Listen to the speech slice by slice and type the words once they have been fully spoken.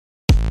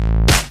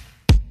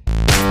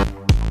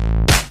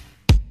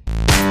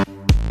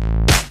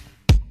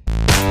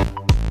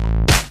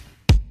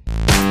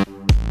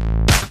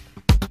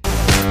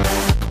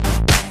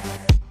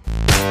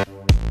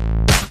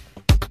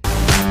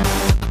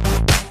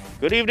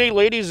Good evening,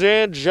 ladies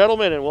and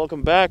gentlemen, and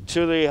welcome back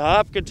to the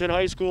Hopkinton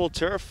High School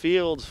turf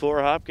field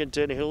for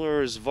Hopkinton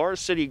Hillers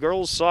Varsity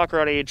Girls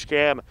Soccer on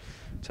HCAM.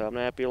 Tom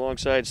Nappy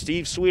alongside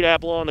Steve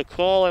Sweetapple on the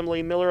call,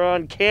 Emily Miller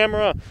on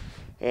camera.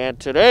 And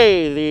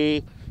today,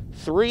 the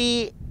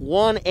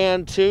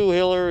 3-1-2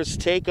 Hillers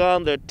take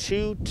on the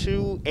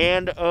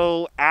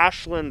 2-2-0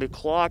 Ashland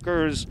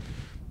Clockers.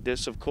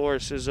 This, of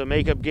course, is a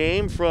makeup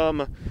game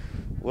from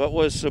what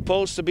was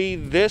supposed to be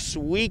this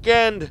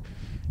weekend.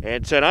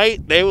 And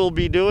tonight, they will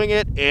be doing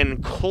it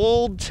in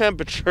cold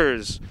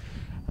temperatures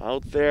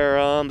out there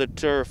on the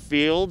turf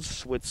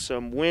fields with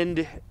some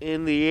wind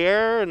in the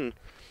air. And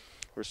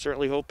we're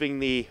certainly hoping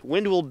the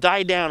wind will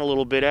die down a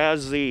little bit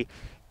as the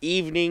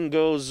evening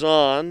goes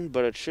on.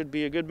 But it should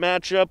be a good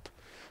matchup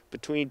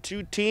between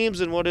two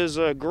teams in what is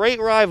a great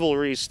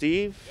rivalry,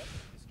 Steve. Yep,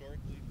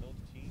 historically, both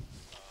teams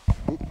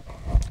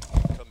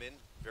come in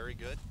very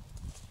good.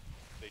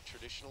 They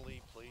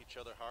traditionally play each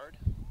other hard.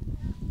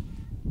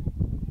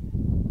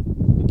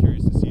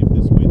 Curious to see if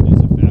this wind is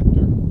a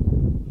factor.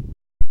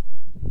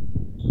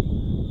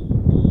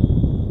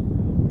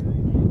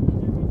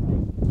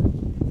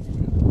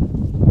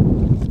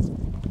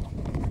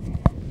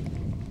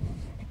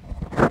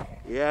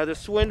 Yeah,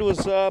 this wind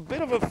was a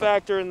bit of a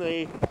factor in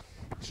the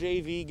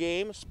JV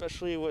game,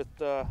 especially with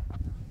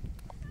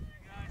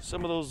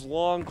some of those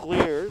long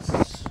clears.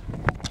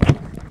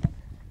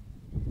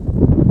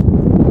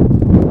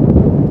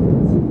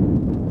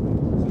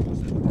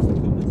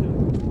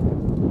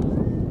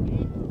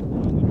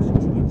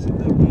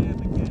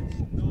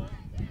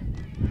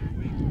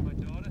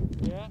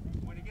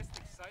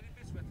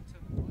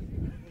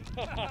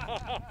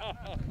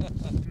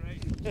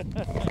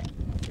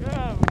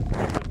 Yeah,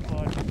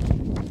 fun.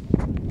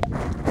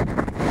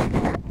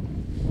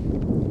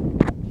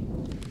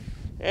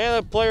 And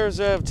the players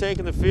have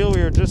taken the field.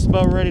 We are just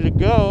about ready to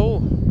go.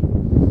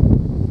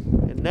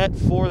 In net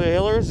for the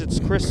Hillers, it's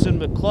Kristen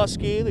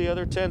McCluskey. The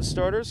other 10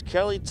 starters,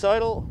 Kelly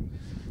Title,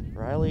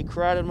 Riley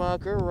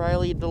Kradenmacher,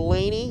 Riley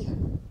Delaney.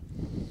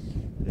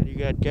 Then you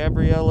got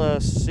Gabriella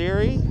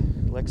Siri,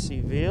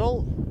 Lexi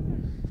Veal,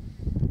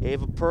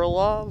 Ava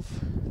Perlov,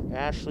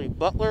 Ashley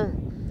Butler,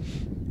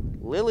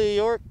 Lily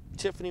York,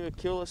 Tiffany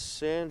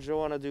McCullis, and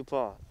Joanna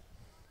DuPont.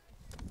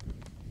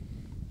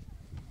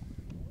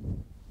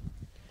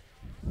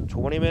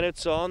 20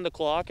 minutes on the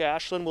clock.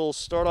 Ashland will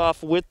start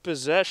off with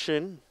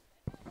possession.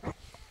 And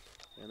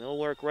they'll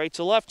work right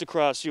to left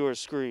across your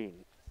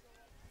screen.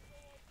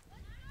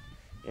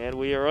 And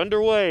we are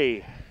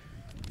underway.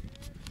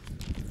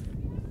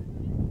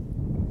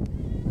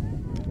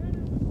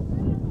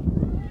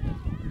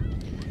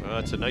 Well,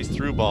 that's a nice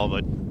through ball,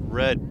 but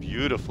read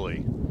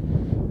beautifully.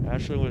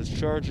 Ashland was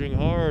charging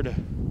hard.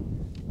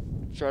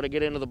 Try to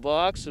get into the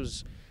box. It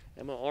was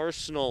Emma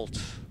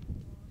Arsenault.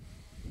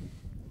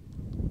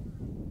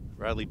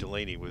 Riley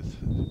Delaney with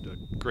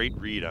a great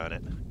read on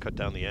it. Cut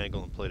down the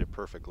angle and played it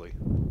perfectly.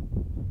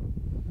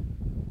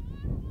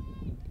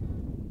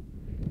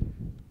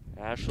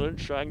 Ashland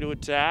trying to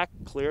attack,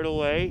 cleared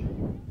away.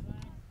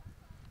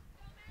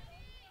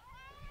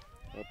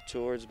 Up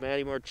towards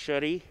Maddie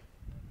Marchetti.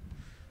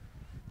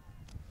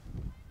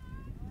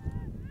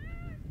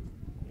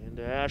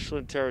 Into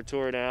Ashland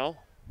territory now.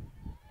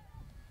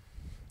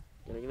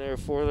 Getting there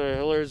for the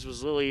Hillers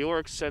was Lily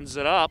York, sends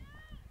it up.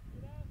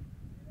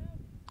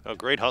 Oh,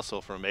 great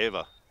hustle from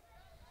Ava.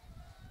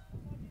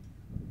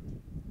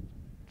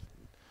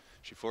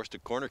 She forced a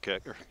corner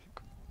kick.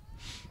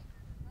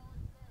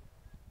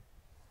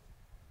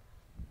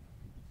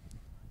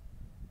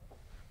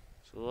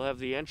 So they'll have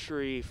the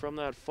entry from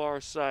that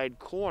far side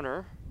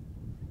corner.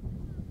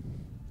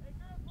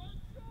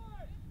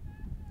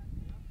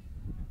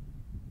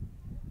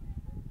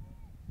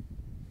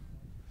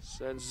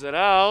 Sends it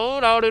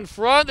out in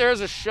front. There's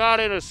a shot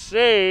and a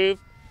save.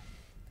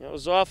 That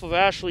was off of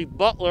Ashley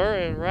Butler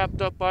and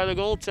wrapped up by the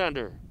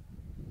goaltender.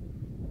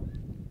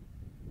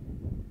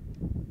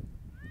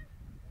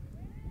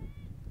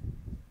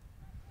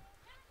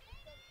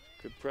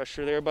 Good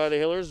pressure there by the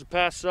Hillers. The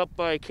pass up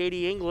by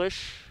Katie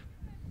English.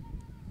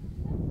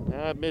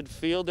 Now at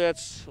midfield,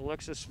 that's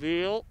Alexis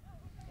Veal.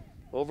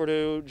 Over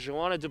to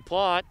Joanna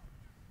DuPont.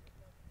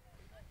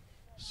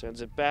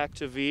 Sends it back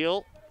to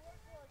Veal.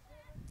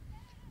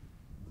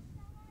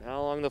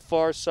 Now along the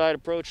far side,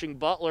 approaching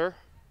Butler.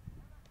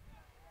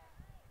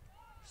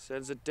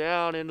 Sends it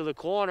down into the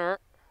corner.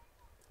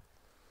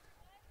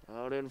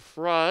 Out in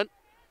front.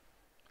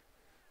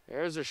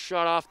 There's a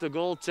shot off the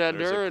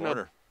goaltender and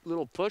a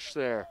little push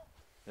there.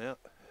 Yeah,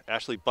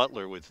 Ashley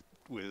Butler with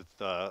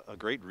a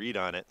great read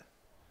on it.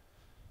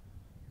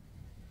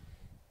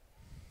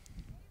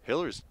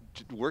 Hillers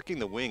working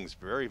the wings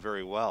very,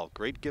 very well.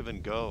 Great give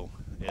and go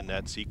in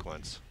that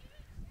sequence.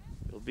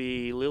 It'll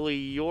be Lily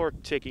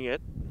York taking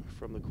it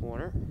from the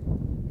corner.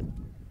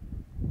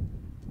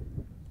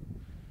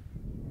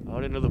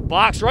 Out into the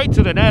box, right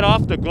to the net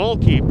off the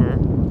goalkeeper.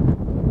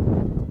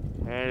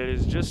 And it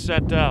is just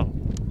sent out.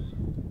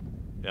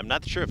 Yeah, I'm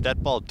not sure if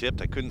that ball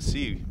dipped. I couldn't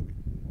see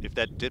if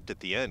that dipped at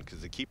the end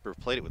because the keeper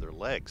played it with her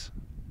legs.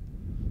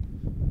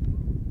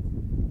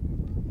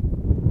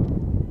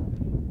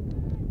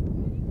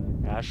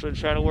 Ashland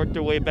trying to work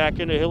their way back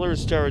into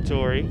Hillers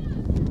territory.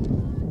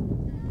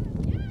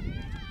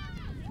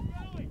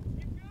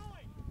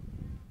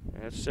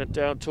 That's sent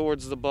down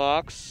towards the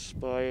box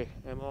by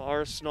Emma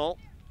Arsenal.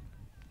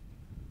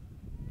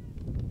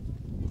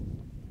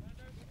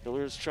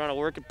 Hillers trying to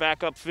work it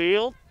back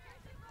upfield.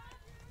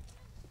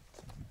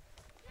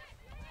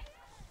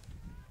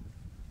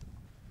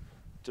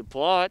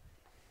 DuPont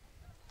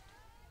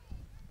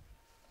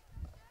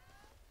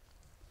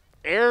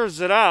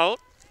airs it out,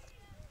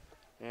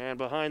 and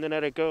behind the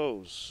net it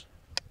goes.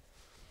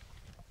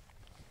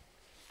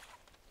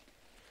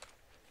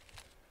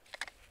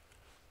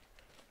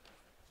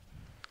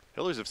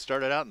 Hillers have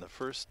started out in the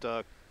first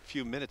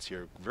few minutes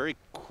here. Very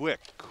quick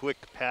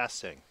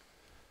passing.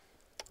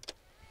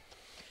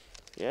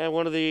 Yeah,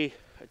 one of the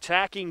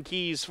attacking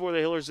keys for the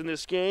Hillers in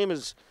this game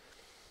is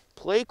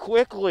play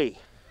quickly.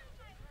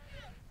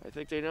 I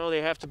think they know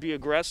they have to be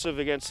aggressive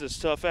against this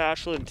tough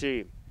Ashland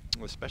team.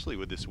 Especially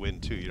with this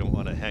wind, too. You don't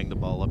want to hang the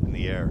ball up in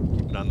the air.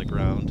 Keep it on the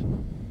ground.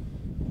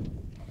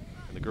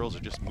 And the girls are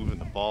just moving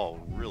the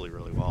ball really,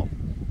 really well.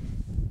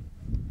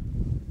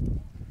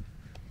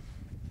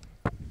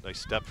 Nice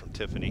step from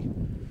Tiffany.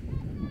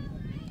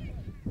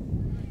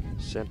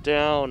 Sent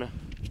down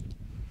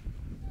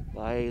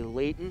by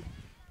Layton.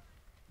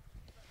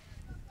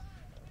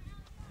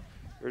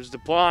 Here's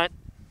DuPont.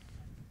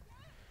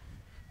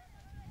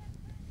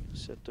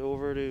 Sent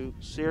over to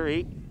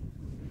Siri.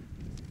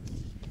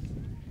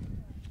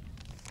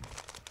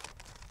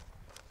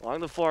 Along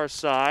the far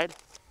side.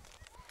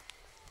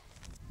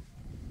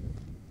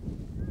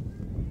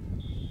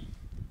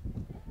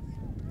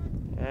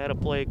 And a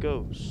play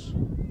goes.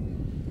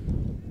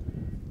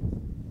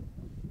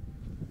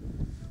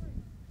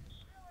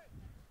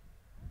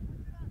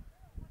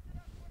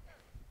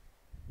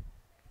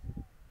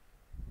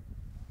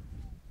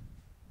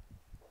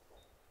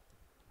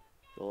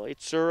 The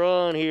lights are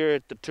on here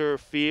at the turf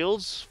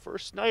fields.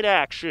 First night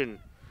action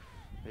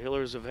the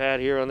Hillers have had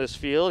here on this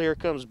field. Here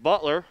comes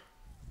Butler.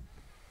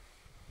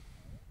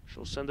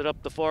 She'll send it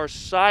up the far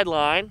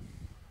sideline.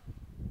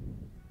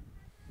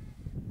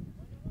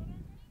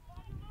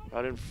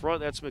 Out in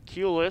front, that's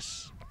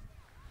McCulis.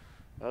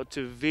 Out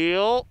to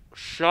Veal.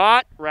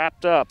 Shot,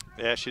 wrapped up.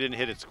 Yeah, she didn't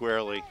hit it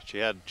squarely. She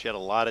had a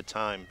lot of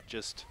time.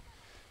 Just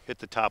hit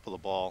the top of the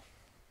ball.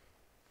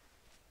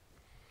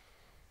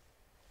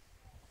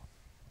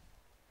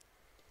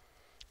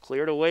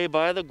 Cleared away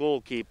by the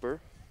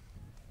goalkeeper.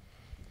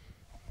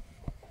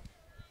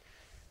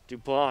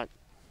 DuPont.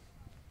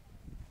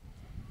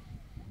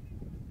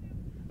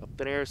 Up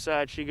the near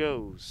side she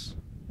goes.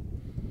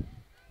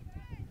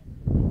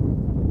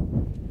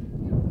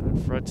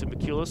 In front to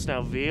McCulis,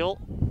 now Veal.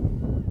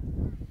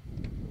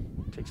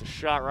 Takes a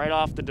shot right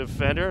off the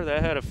defender.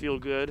 That had to feel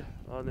good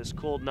on this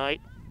cold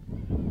night.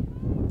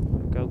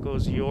 Out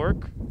goes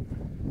York.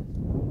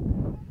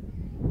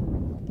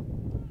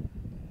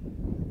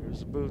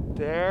 There's a boot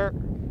there.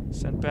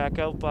 Sent back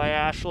out by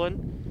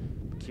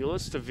Ashland.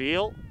 McCulis to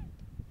Veal.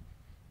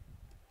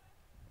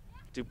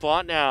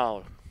 DuPont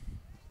now.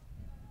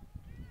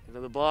 Into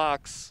the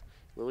box.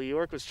 Lily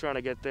York was trying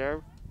to get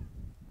there.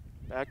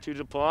 Back to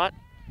DuPont.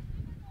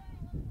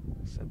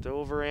 Sent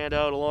over and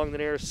out along the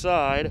near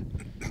side.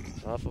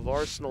 Off of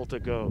Arsenal to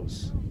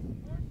goes.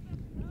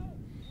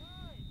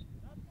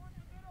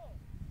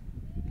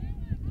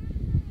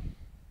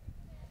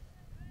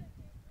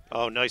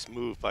 Oh, nice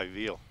move by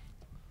Veal.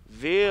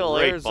 Veal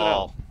Great airs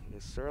ball. it out.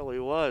 It certainly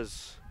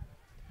was.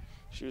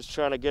 She was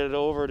trying to get it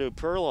over to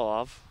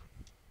Perlov.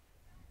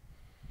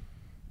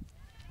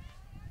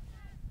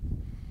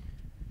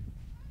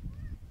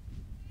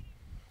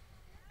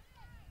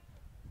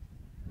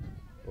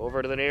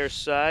 Over to the near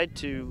side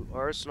to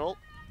Arsenal.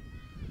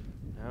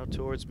 Now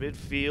towards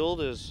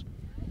midfield as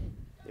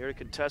there to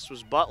contest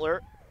was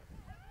Butler.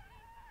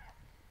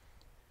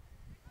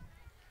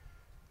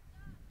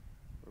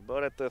 We're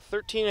about at the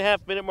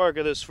 13.5-minute mark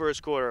of this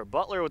first quarter.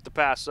 Butler with the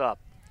pass up.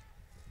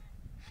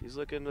 She's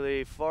looking to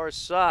the far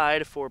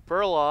side for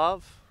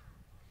Perlov.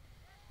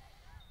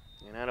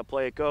 And out of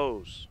play it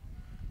goes.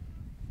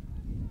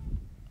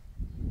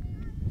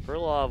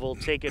 Perlov will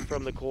take it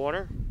from the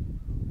corner.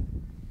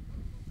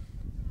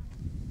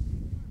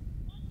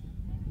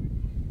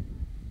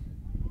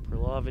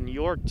 Perlov and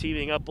York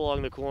teaming up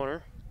along the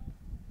corner.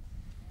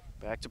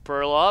 Back to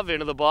Perlov,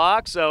 into the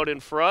box, out in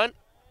front.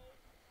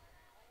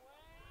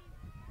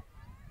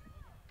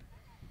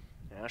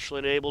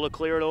 Ashland able to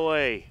clear it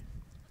away.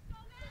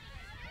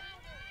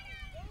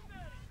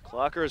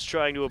 Clocker is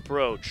trying to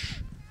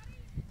approach.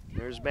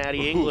 There's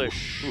Maddie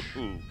English.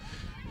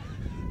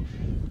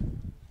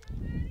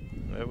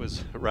 That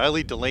was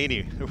Riley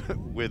Delaney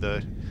with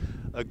a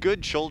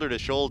good shoulder to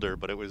shoulder,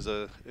 but it was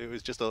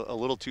just a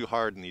little too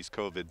hard in these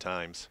COVID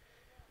times.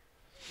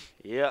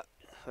 Yeah,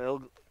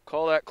 they'll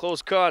call that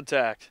close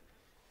contact.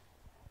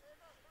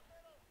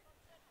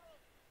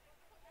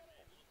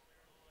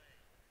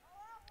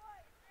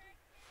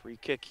 Free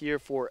kick here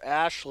for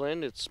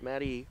Ashland. It's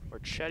Maddie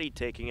Marchetti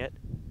taking it.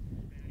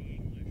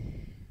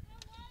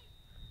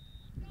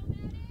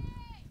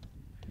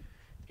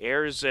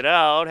 Airs it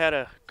out, had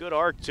a good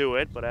arc to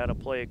it, but out of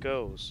play it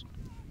goes.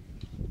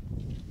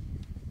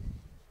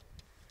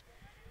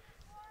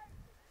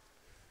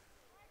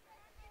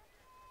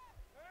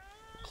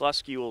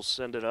 Kluski will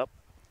send it up.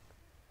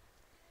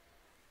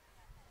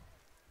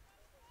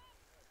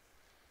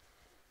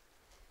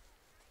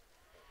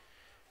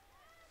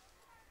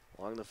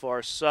 Along the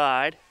far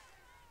side.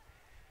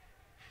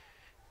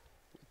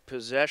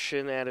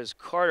 Possession, that is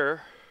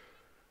Carter.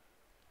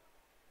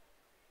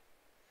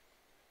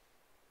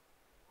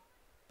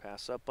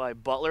 Pass up by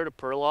Butler to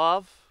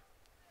Perlov.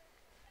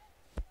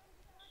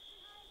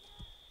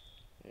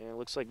 And it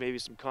looks like maybe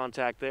some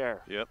contact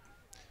there. Yep.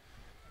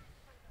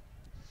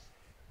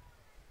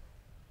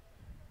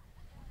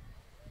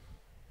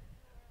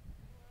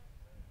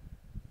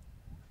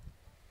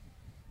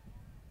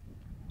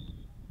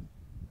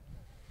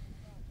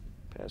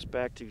 Pass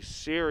back to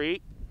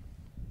Siri.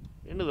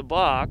 Into the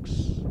box,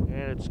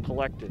 and it's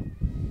collected.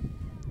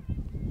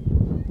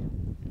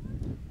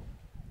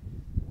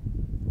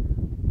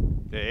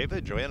 Yeah, Ava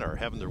and Joanna are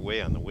having their way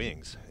on the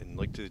wings, and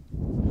like to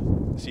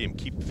see him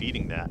keep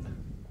feeding that.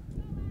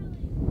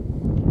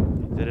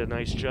 Did a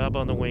nice job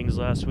on the wings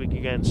last week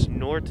against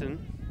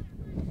Norton.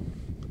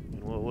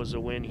 And what was a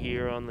win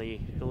here on the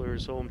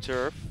Hillers home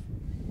turf.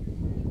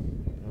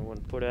 No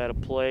one put out a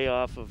play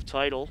off of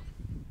title.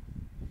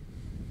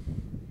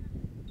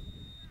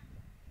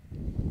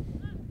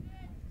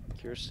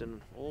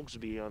 Kirsten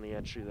Olgsby on the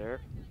entry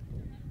there.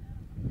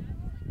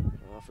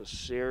 Off of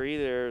Siri,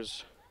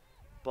 there's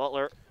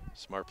Butler.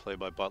 Smart play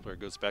by Butler.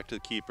 Goes back to the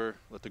keeper.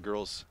 Let the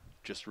girls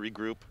just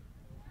regroup.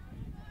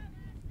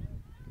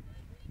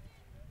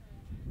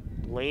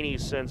 Laney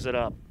sends it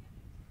up.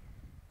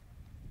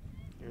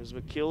 Here's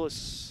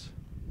McKillis.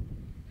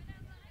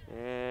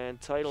 And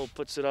Title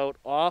puts it out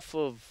off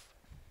of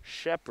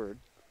Shepard.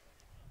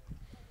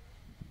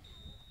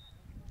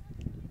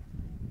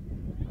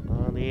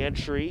 On the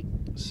entry,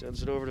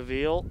 sends it over to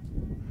Veal.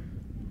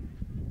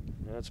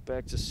 Now it's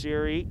back to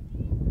Siri.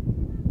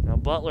 Now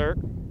Butler.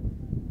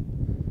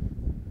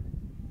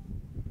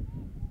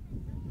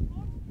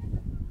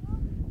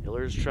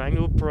 Hiller's trying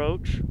to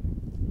approach.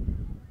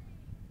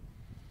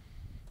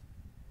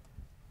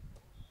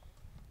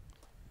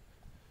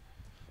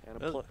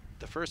 Well,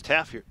 the first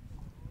half here,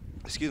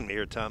 excuse me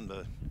here, Tom,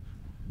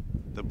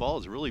 the ball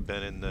has really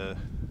been in the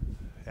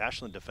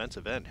Ashland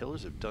defensive end.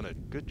 Hillers have done a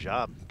good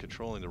job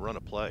controlling the run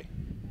of play.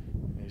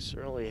 They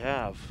certainly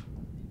have.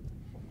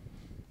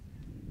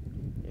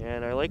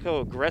 And I like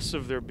how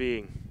aggressive they're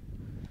being.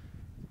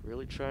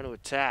 Really trying to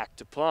attack.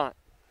 DuPont.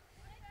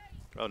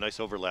 Oh, nice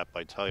overlap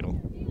by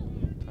Title.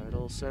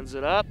 Title sends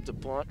it up.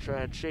 DuPont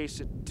trying to chase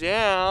it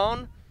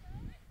down.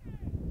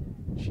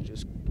 She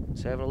just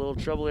is having a little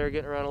trouble there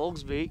getting around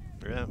Olgsby.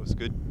 Yeah, it was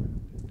good.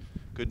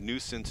 Good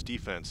nuisance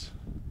defense.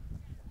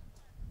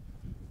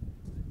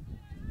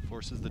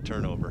 Forces the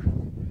turnover.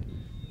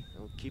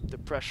 They'll keep the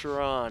pressure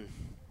on.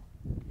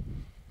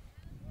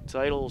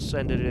 Title will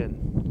send it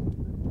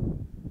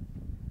in.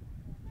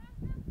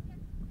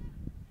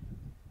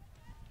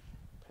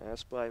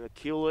 Pass by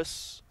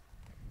McKillis.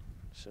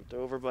 Sent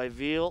over by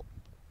Veal.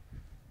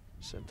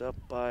 Sent up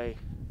by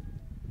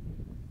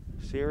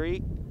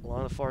Siri.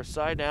 Along the far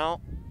side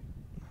now.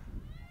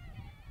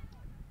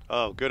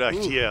 Oh, good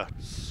idea.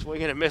 Ooh,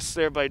 swing and a miss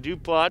there by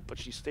DuPont, but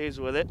she stays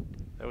with it.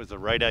 That was the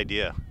right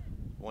idea.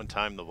 One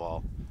time the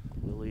ball.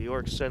 Lily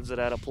York sends it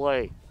out of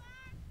play.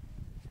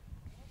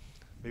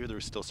 Maybe there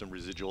was still some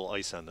residual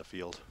ice on the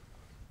field.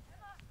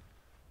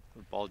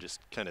 The ball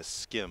just kind of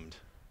skimmed.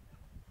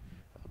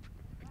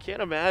 I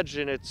can't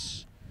imagine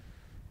it's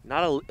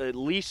not at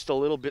least a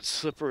little bit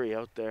slippery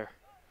out there.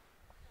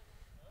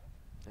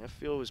 That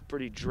field was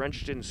pretty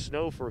drenched in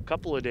snow for a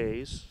couple of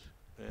days.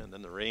 And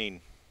then the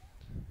rain.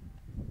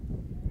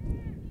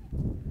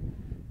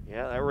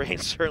 Yeah, that rain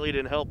certainly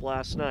didn't help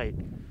last night.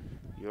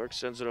 York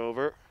sends it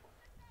over.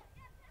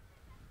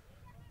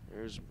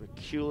 There's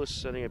McKillis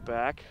sending it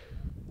back.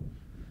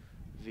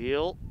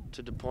 Veal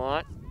to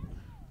DuPont.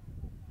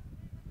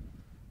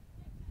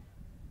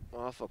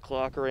 Off a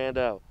clocker and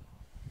out.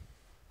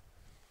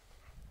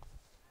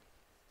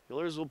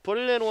 Hillers will put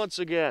it in once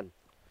again.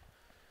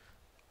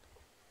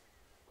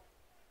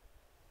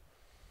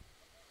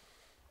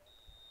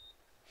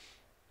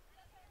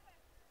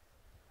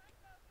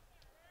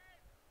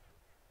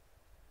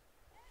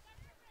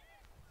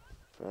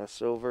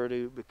 Pass over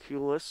to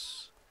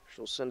McKillis.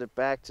 She'll send it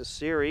back to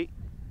Siri.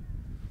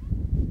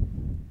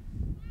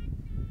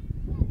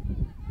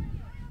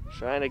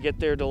 Trying to get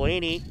there,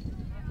 Delaney.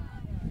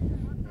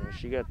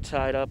 She got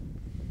tied up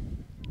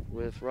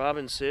with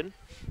Robinson.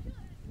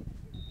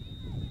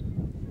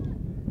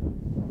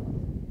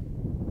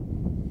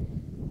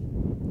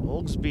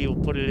 Olgsby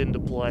will put it into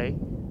play.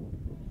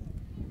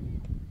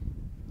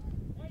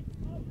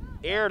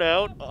 Aired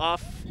out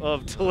off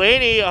of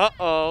Delaney.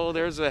 Uh-oh,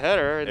 there's a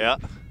header. Yeah.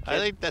 I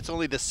think that's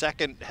only the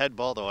second head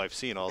ball, though, I've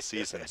seen all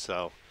season.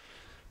 So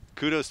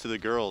kudos to the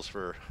girls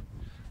for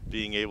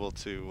being able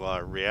to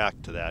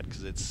react to that,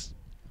 because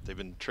they've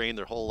been trained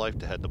their whole life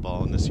to head the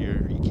ball, and this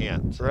year you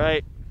can't. So.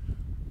 Right.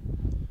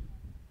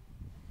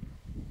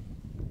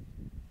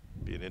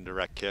 an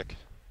indirect kick.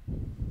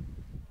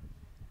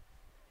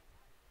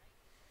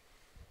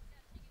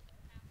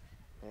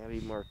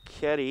 Abby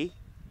Marchetti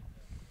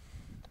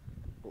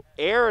will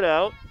air it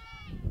out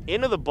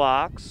into the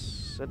box,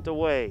 sent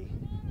away.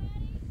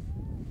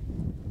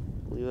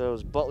 I believe that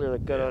was Butler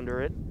that got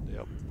under it.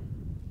 Yep.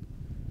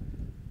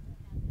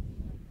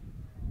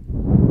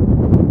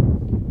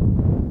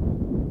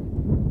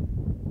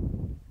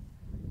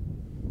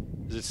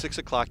 Is it 6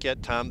 o'clock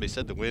yet, Tom? They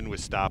said the wind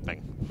was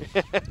stopping.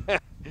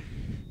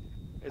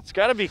 It's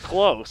got to be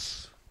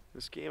close.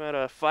 This game had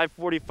a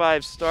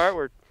 5:45 start.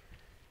 We're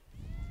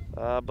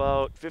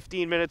about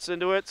 15 minutes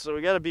into it, so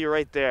we got to be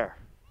right there.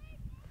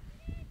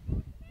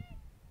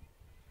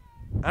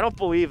 I don't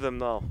believe them,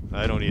 though.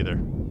 I don't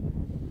either.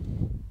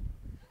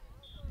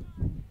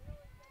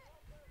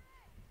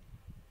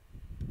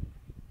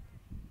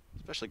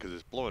 Especially because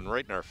it's blowing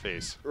right in our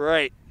face.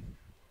 Right.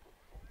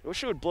 I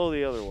wish it would blow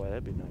the other way.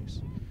 That'd be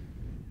nice.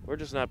 Or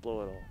just not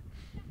blow at all.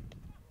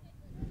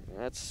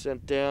 That's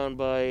sent down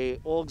by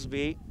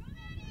Olgsby.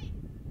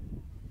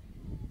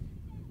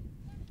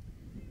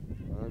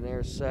 On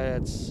their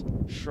side, it's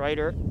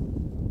Schreider.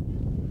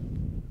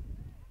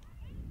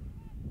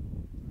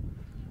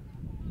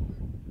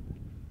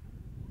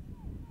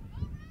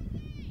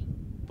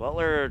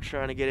 Butler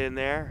trying to get in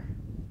there.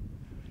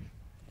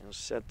 It was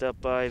sent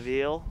up by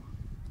Veal.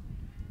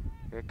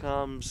 Here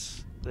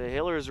comes the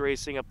Hillers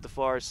racing up the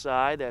far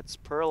side. That's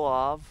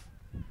Perlov.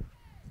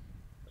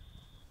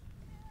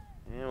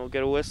 And we'll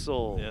get a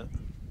whistle. Yeah.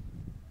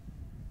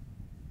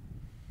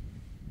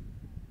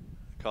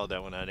 Called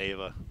that one on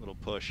Ava. Little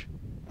push.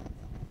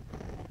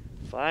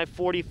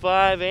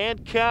 5:45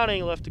 and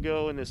counting left to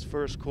go in this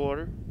first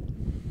quarter.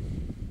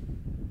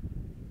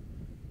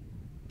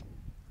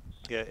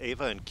 Yeah,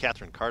 Ava and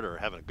Catherine Carter are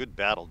having a good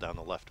battle down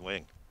the left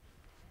wing.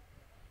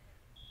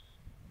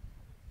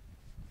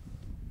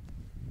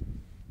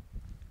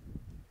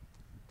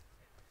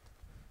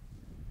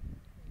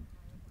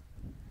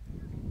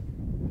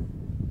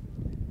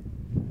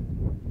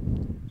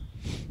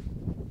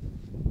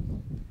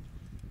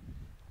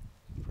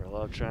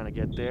 Perlov trying to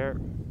get there.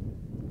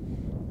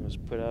 It was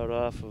put out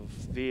off of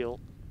Veal.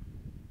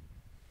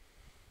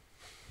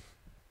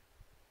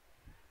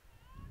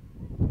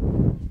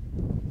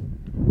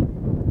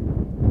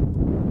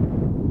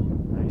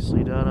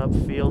 Nicely done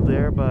upfield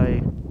there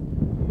by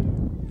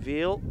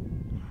Veal.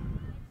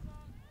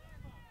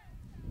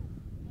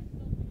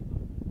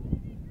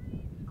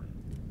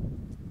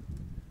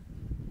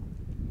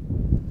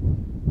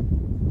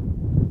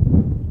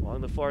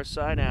 Along the far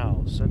side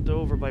now, sent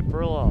over by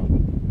Perlov.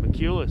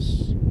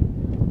 McEulis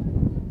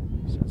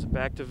sends it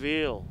back to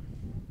Veal.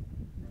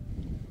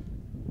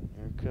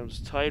 Here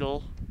comes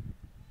Title.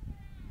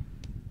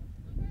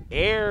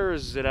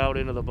 Airs it out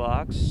into the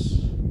box.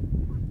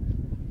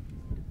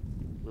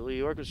 Lily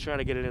York was trying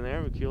to get it in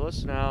there.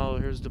 McEulis. Now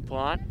here's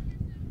DuPont.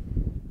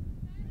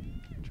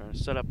 Trying to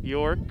set up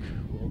York.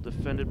 Well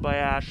defended by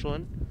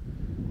Ashland.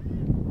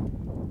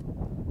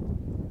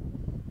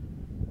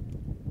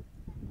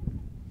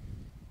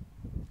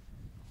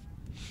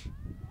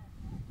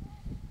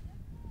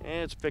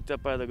 And it's picked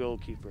up by the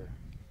goalkeeper.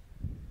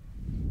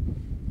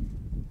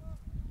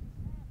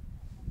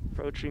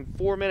 Approaching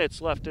 4 minutes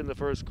left in the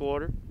first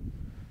quarter.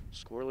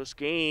 Scoreless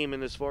game in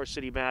this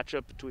varsity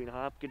matchup between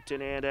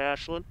Hopkinton and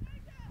Ashland.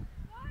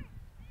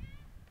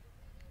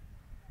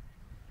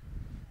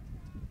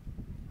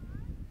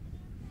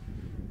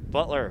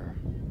 Butler.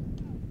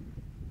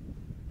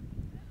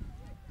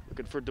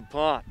 Looking for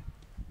DuPont.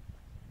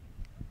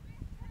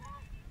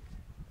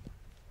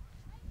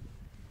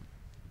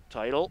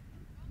 Title.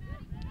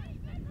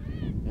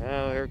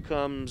 Now here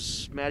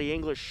comes Maddie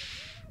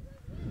English.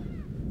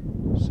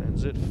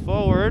 Sends it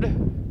forward.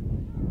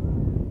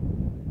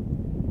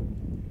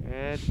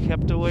 And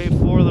kept away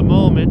for the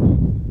moment.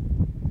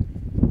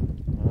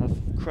 Off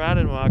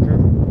Kradenwacher.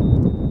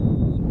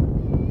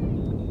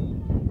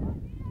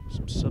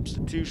 Some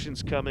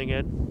substitutions coming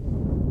in.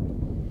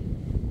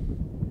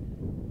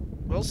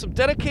 Well, some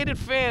dedicated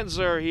fans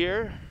are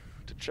here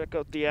to check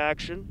out the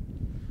action,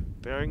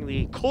 bearing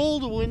the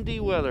cold, windy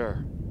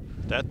weather.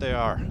 That they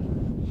are.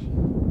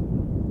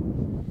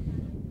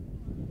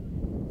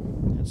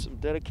 And some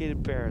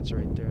dedicated parents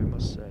right there, I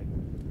must say.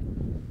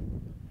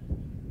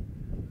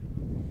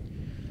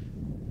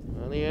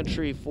 On the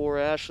entry for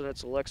Ashland,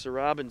 that's Alexa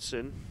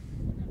Robinson.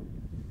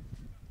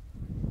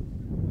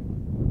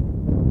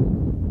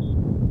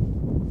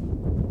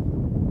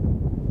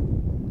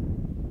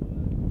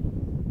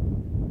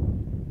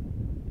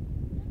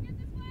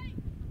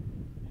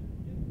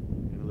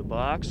 Into the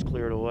box,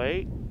 cleared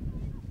away.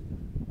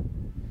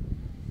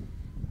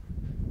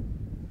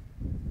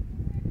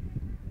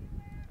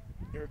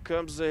 Here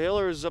comes the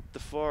Hillers up the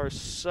far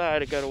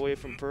side. It got away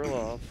from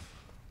Perlov.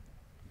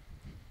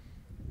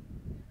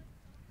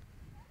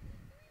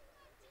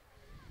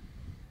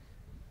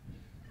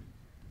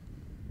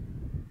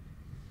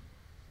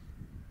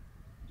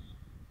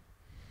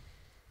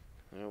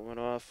 And it went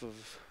off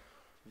of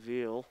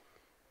Veal.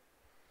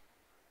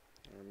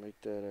 Or make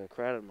that a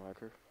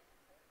Kradenmacher.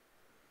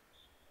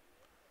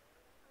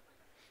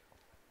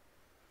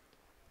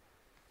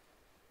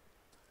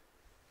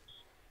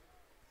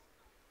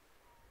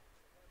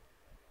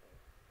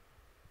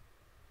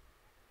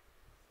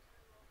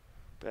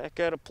 Back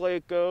out of play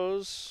it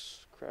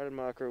goes.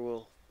 Kradenmacher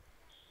will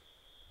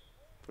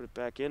put it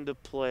back into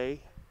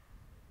play.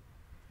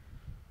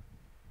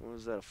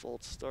 Was that a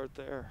false start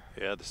there?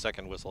 Yeah, the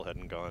second whistle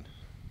hadn't gone.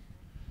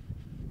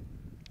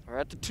 We're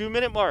at the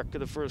 2-minute mark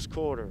of the first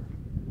quarter.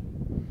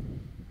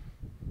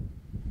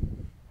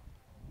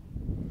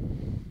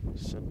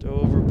 Sent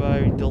over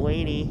by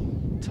Delaney.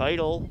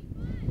 Title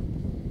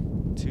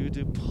to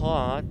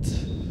DuPont.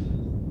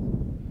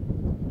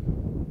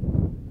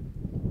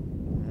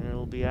 And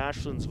it'll be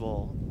Ashland's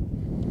ball.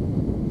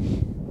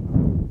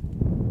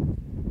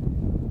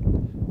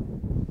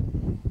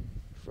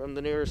 From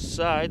the nearest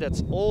side,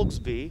 that's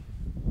Oldsby.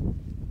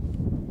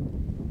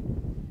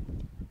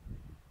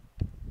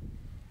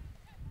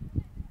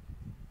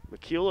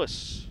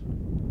 McCulis.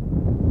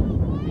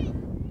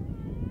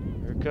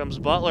 Here comes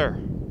Butler.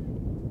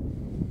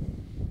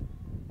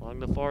 Along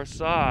the far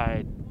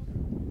side,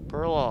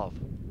 Perlov.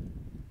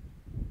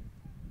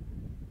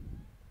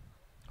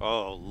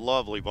 Oh,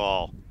 lovely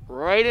ball.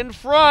 Right in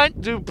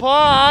front,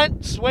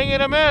 DuPont, swing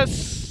and a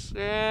miss,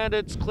 and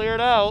it's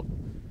cleared out.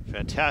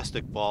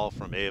 Fantastic ball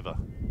from Ava.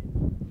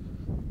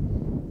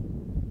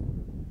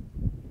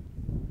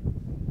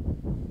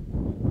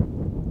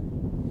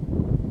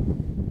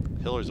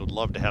 Hillers would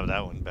love to have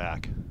that one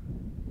back.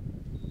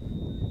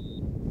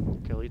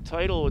 Kelly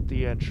Title with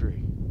the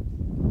entry.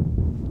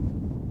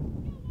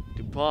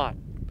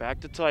 DuPont back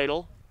to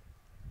Title.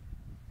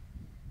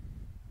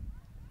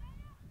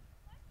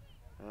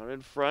 Out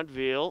in front,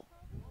 Veal.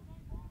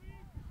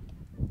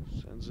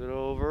 Sends it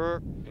over,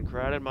 and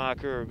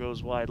Kradenmacher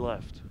goes wide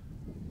left.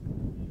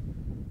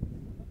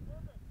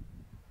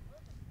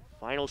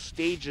 Final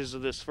stages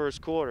of this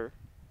first quarter.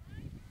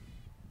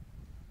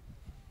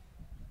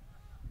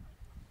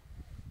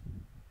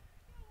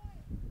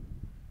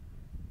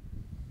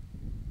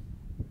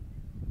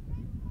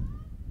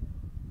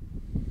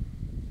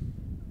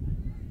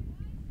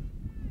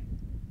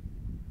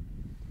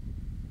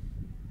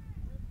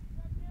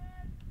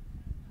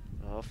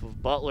 Off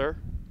of Butler.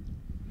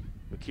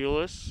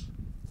 McCulis.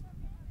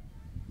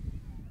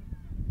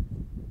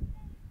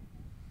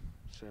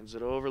 Sends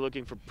it over,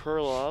 looking for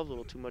Perlov. A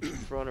little too much in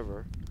front of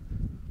her.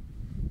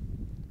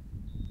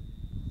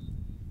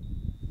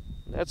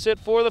 That's it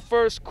for the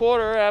first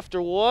quarter.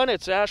 After one,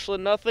 it's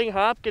Ashland nothing,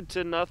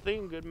 Hopkinton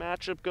nothing. Good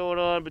matchup going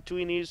on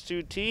between these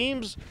two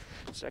teams.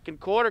 Second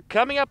quarter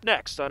coming up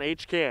next on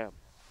HCAM.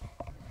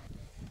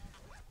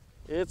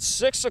 It's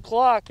 6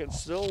 o'clock and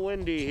still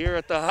windy here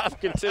at the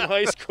Hopkinton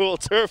High School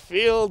turf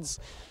fields.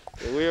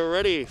 And we are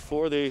ready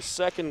for the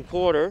second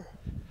quarter.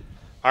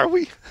 Are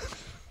we?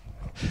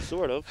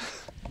 Sort of.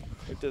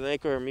 I'd like to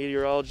thank our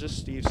meteorologist,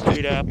 Steve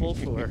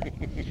Sweetapple, for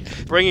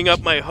bringing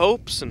up my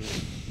hopes. And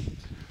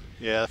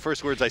yeah, the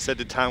first words I said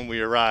to Tom when we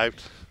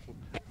arrived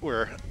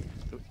were,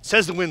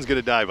 says the wind's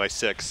going to die by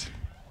 6.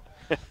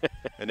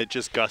 And it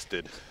just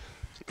gusted.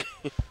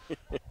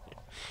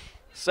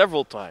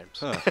 Several times.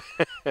 Huh.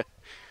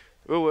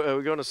 Ooh, are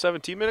we going to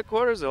 17-minute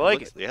quarters? I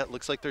like it. Yeah, it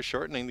looks like they're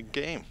shortening the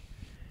game.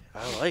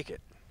 I like it.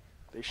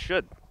 They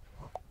should.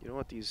 You don't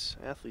want these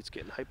athletes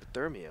getting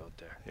hypothermia out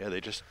there. Yeah,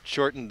 they just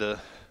shortened the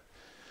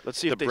Let's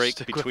see if they break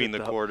stick between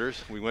with the it,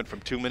 quarters. We went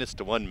from 2 minutes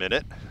to 1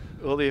 minute.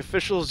 Well, the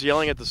official's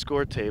yelling at the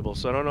score table,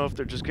 so I don't know if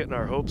they're just getting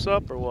our hopes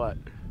up or what.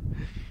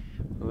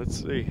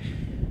 Let's see.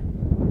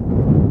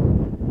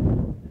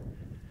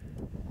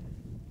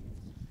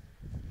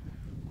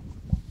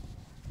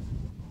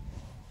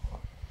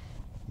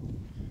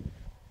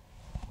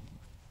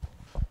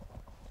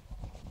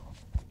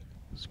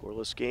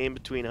 Scoreless game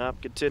between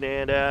Hopkinton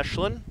and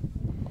Ashland.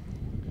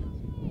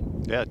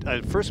 Yeah,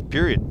 first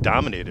period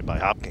dominated by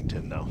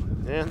Hopkinton, though.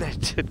 And they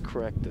did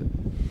correct it.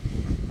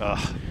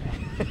 Oh,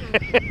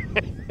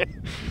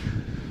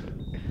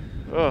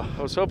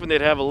 I was hoping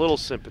they'd have a little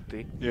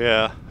sympathy.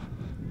 Yeah.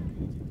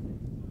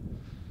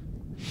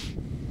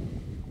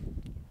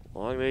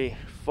 Along the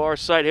far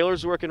side,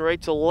 Hillers working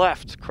right to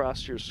left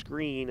across your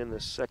screen in the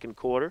second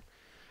quarter.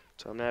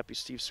 Tom Nappy,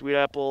 Steve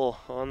Sweetapple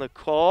on the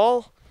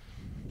call.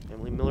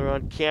 Emily Miller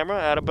on camera.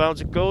 Out of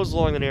bounds it goes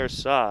along the near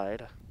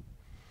side.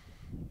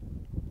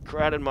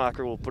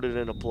 Kradenmacher will put it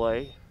into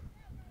play.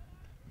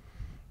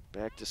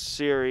 Back to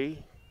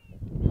Siri.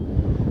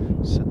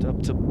 Sent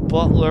up to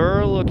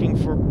Butler, looking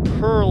for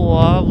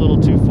Perlov. A little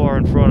too far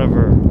in front of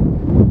her.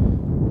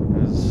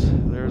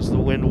 There's the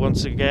wind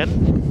once again.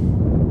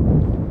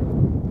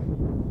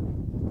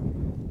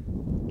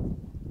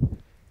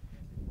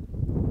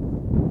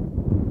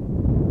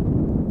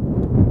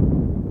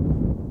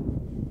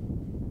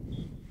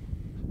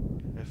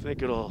 I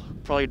think it'll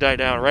probably die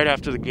down right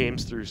after the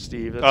game's through,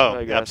 Steve. That's what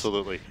I guess.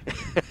 Absolutely.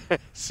 As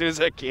soon as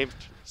that game's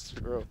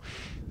through,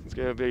 it's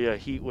going to be a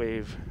heat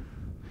wave.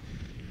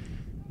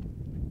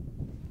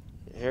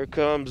 Here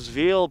comes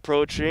Veal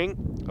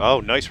approaching. Oh,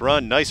 nice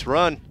run, nice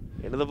run.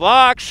 Into the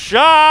box,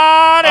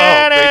 shot,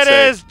 and it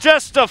is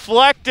just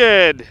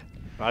deflected.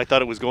 I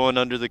thought it was going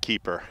under the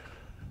keeper.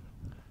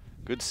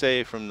 Good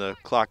save from the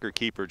Clocker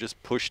keeper,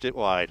 just pushed it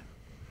wide.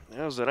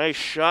 That was a nice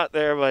shot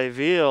there by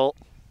Veal.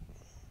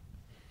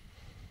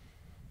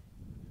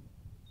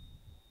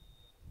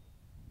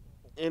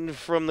 in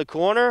from the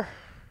corner.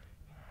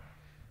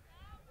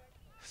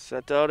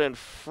 Sent out in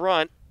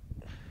front.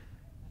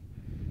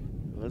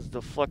 Was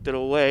deflected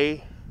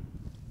away.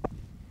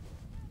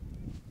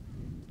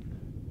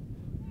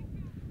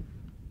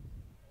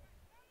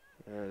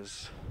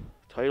 As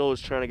Title is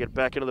trying to get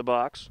back into the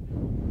box.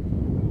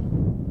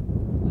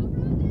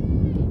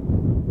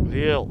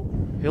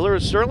 Hiller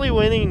is certainly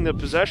winning the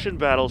possession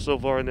battle so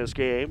far in this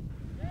game.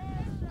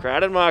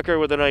 Kradenmacher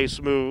with a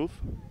nice move.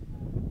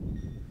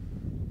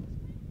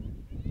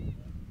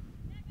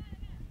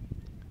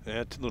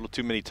 Yeah, a little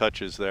too many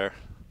touches there.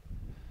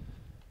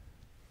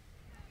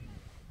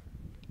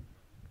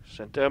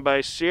 Sent down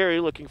by Siri,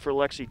 looking for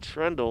Lexi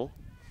Trendle.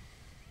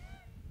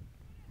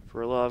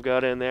 Perlov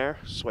got in there,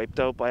 swiped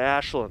out by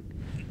Ashland.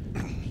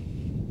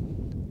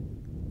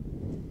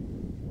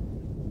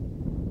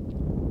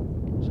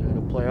 So had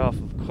a play off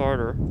of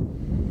Carter.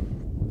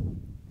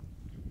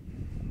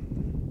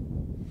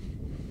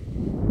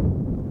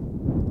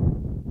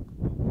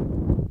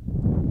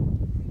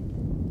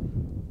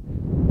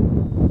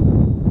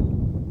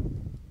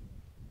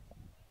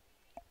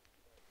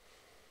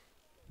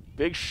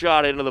 Big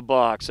shot into the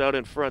box, out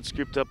in front,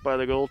 scooped up by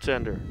the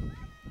goaltender.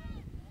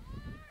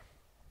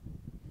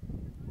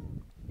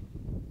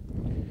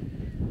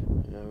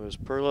 It was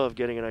Perlov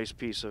getting a nice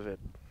piece of it.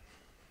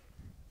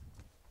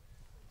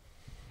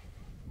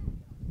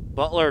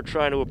 Butler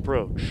trying to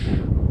approach.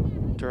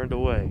 Turned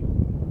away.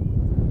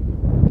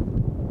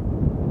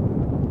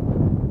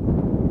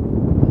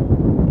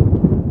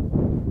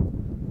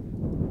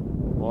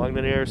 Along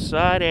the near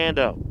side and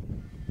out.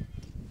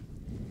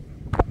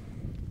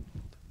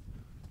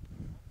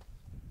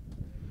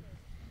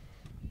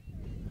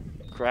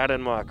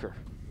 Kradenmacher.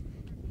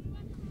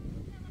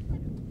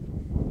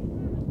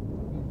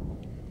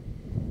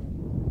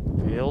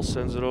 Vail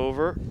sends it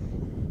over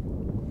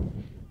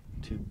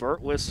to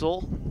Burt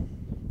Whistle.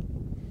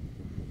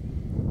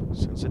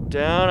 Sends it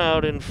down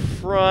out in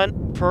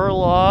front.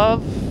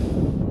 Perlov.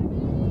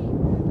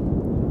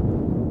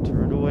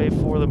 Turned away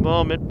for the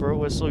moment. Burt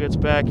Whistle gets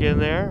back in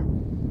there.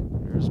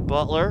 There's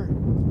Butler.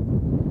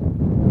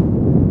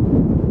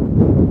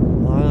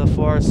 On the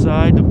far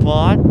side,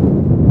 DuPont.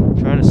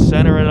 Trying to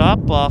center it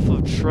up off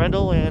of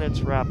Trendle, and it's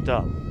wrapped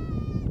up.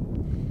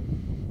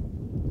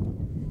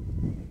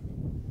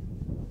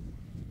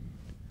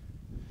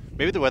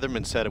 Maybe the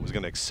weatherman said it was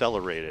going to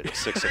accelerate it at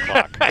 6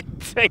 o'clock. I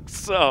think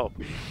so.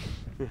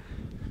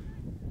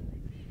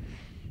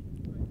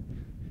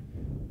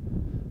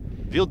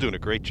 Veal doing a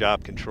great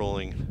job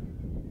controlling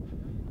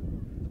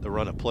the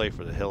run of play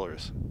for the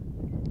Hillers.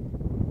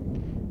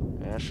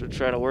 Ashland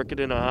trying to work it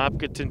into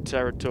Hopkinton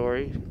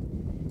territory.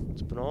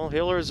 It's been all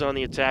Hillers on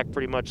the attack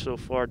pretty much so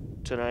far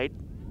tonight.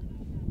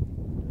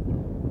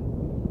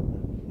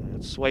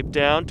 It's swiped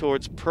down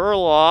towards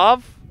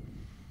Perlov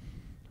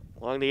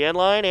along the end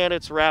line, and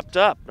it's wrapped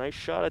up. Nice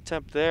shot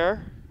attempt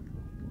there.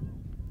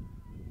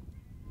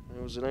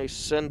 It was a nice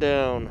send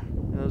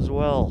down as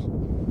well.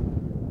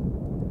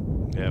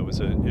 Yeah, it was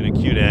an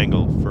acute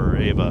angle for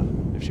Ava.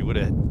 If she would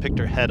have picked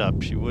her head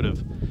up, she would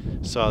have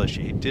saw that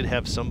she did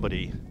have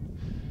somebody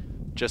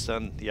just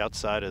on the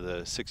outside of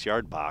the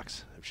 6-yard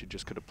box. If she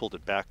just could have pulled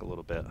it back a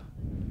little bit.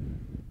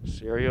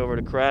 Siri over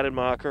to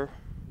Kradenmacher.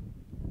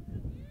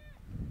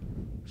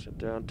 Sent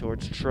down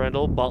towards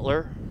Trendle.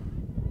 Butler.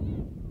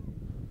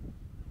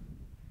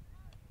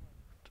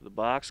 To the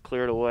box,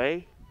 cleared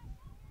away.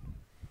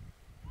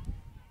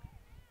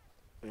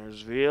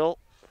 There's Veal.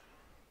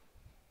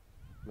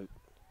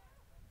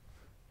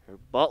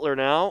 Butler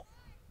now.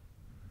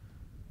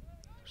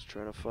 Just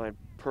trying to find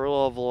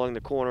Perlov along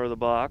the corner of the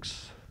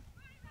box.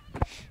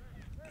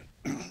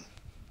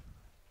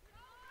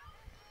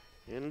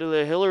 Into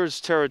the Hillers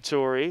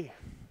territory.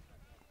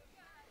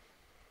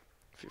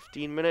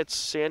 15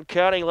 minutes and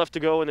counting left to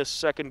go in this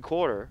second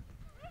quarter.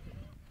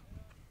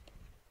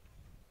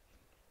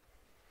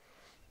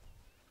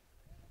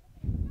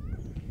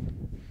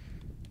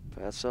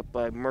 Pass up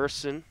by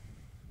Merson.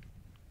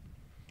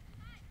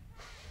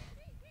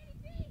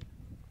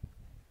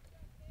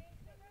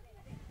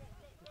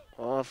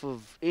 Off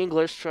of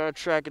English, trying to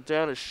track it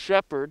down to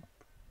Shepard.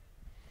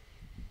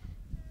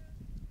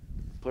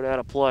 Put out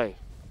a play.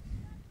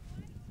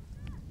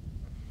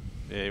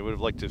 Yeah, you would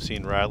have liked to have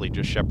seen Riley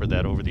just shepherd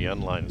that over the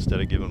end line instead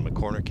of giving them a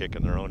corner kick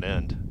in their own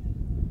end.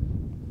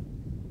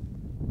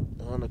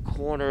 On the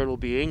corner, it'll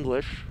be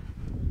English.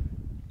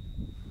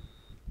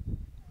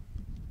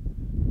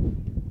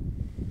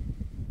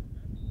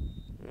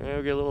 Yeah,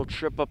 we get a little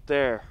trip up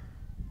there.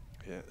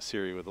 Yeah,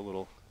 Siri with a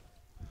little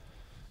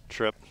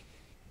trip.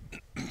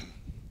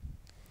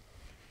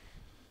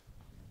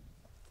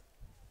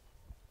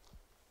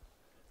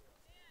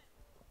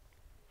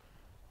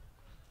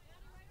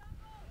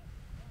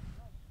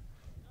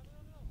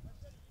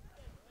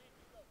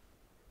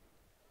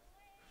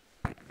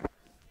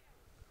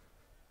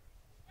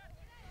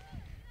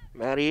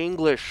 Maddie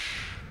English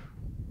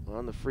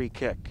on the free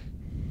kick.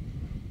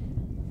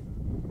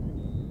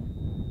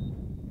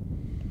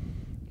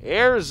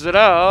 Airs it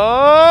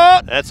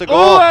out. That's a goal.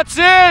 Oh, that's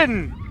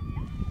in.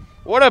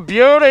 What a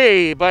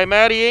beauty by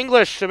Maddie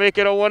English to make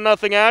it a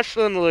 1-0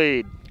 Ashland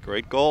lead.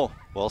 Great goal.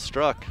 Well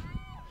struck.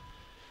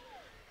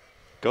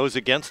 Goes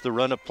against the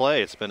run of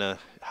play. It's been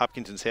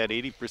Hopkinson's had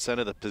 80%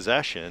 of the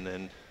possession,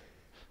 and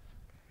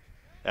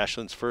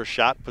Ashland's first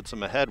shot puts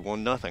them ahead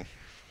 1-0.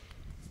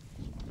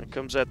 It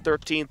comes at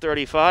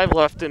 13:35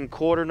 left in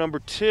quarter number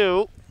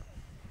 2.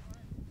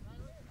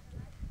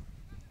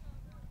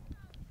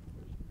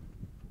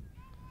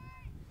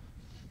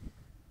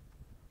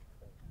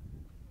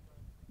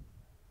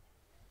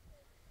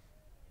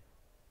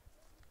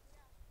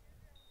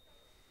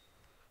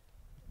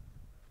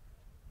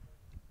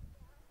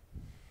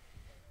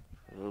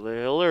 Well, the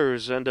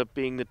Hillers end up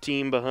being the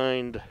team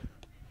behind.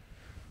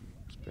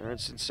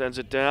 Berenson sends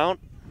it down.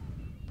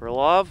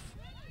 Perlov.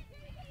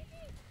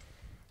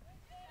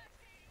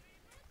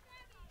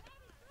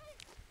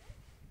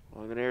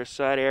 On the near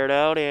side, aired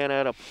out and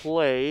out of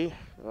play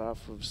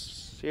off of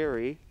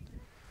Siri.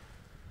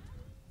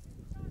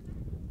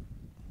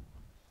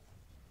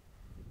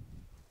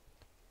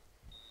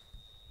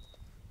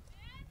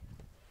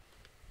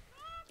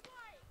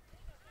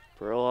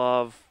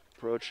 Perlov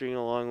approaching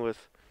along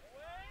with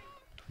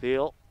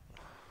Veal.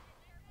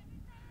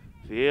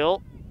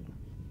 Veal.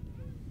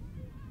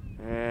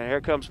 And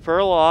here comes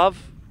Perlov.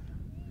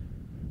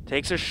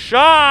 Takes a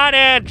shot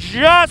and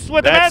just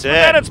with the net,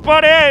 and it's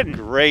put in.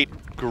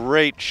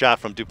 Great shot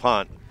from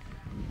DuPont.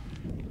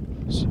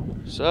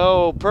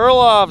 So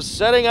Perlov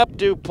setting up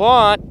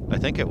DuPont. I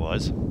think it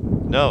was.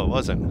 No, it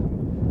wasn't.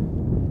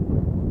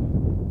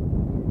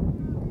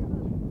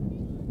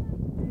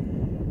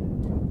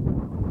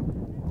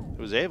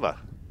 It was Ava.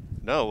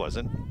 No, it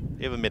wasn't.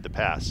 Ava made the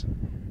pass.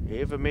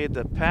 Ava made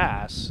the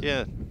pass.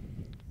 Yeah.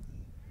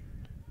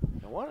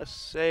 I want to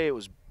say it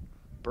was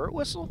Burt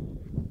Whistle.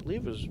 I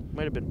believe it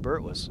might have been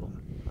Burt Whistle.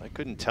 I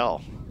couldn't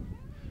tell.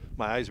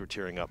 My eyes were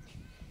tearing up.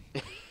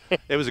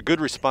 It was a good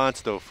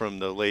response, though, from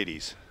the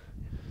ladies.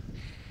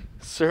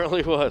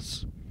 Certainly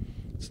was.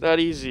 It's not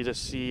easy to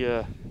see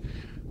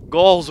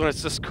goals when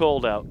it's this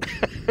cold out.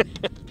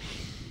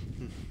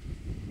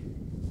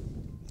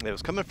 It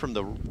was coming from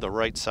the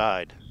right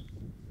side.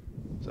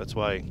 So that's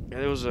why. And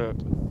there was a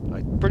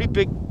pretty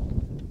big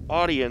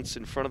audience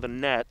in front of the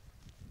net.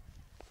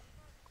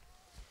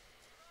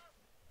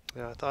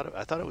 Yeah, I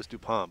thought it was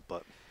DuPont,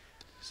 but.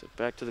 So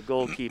back to the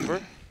goalkeeper.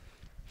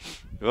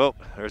 Oh,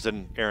 there's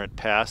an errant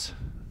pass.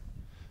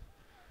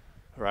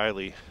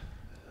 Riley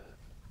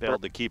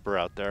bailed the keeper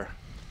out there.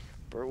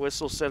 Burt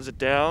Whistle sends it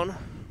down.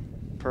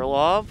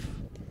 Perlov.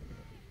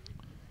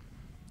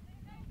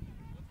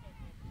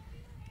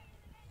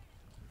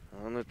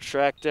 On the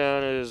track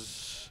down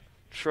is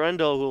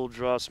Trendle, who will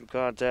draw some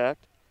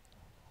contact.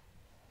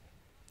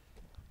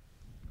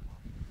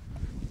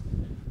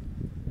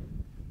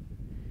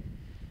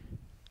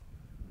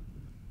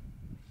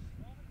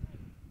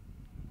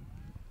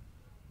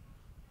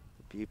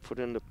 Be put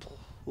into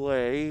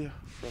play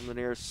from the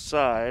near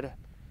side.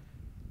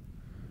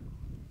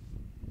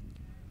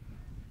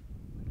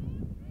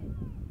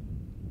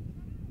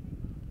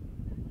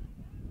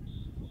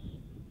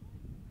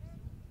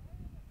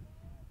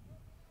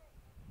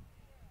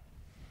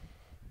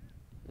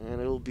 And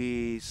it'll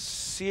be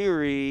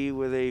Siri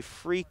with a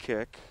free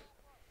kick.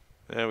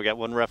 And we got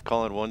one ref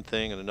calling one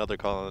thing and another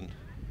calling.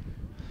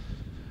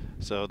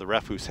 So the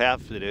ref whose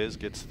half it is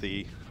gets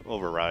the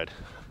override.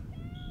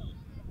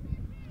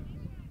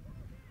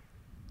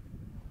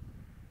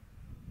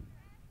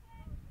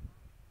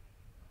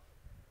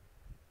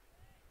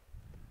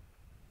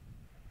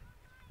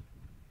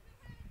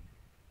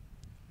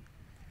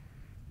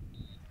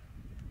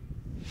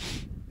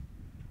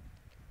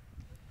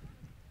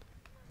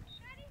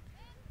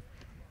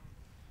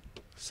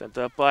 Sent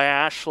up by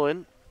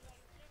Ashland.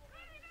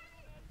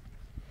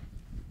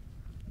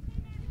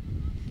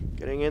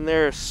 Getting in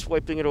there,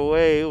 swiping it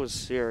away was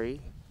Siri.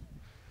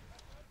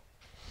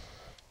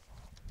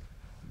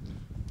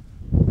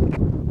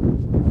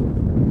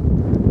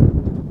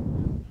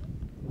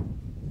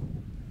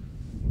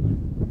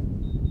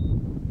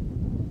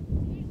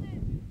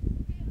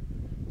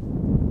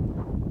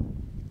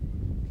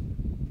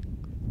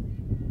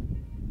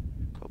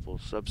 Couple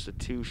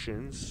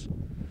substitutions.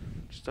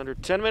 Just under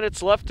 10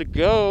 minutes left to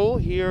go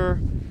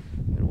here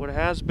in what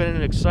has been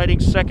an exciting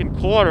second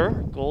quarter.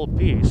 Goal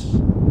apiece.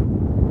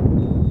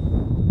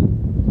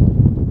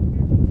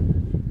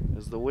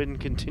 As the wind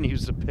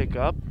continues to pick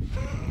up.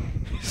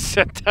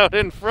 Sent out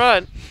in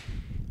front.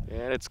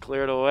 And it's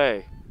cleared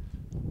away.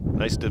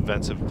 Nice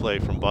defensive play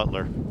from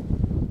Butler.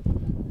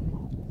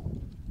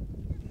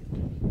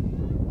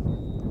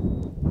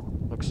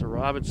 Alexa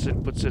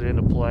Robinson puts it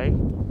into play.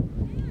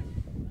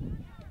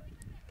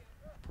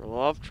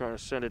 Perlov trying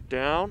to send it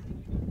down.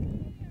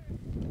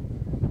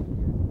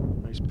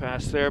 Nice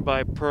pass there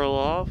by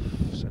Perlov.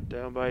 Sent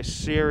down by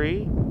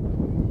Siri.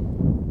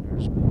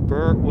 There's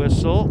Burt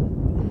Whistle.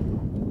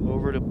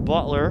 Over to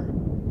Butler.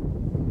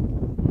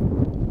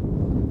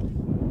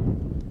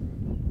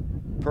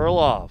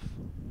 Perlov.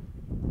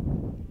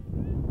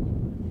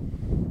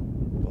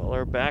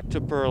 Butler back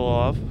to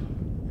Perlov.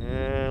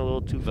 And a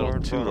little too far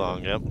in front. A little too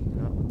long, yep.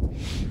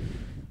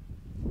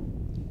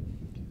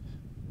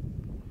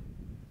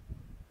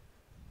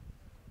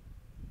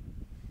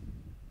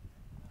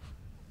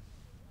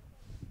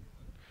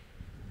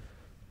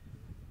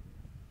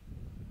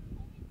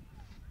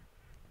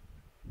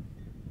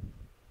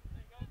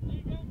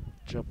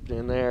 Jumped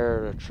in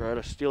there to try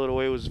to steal it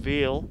away was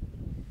Veal.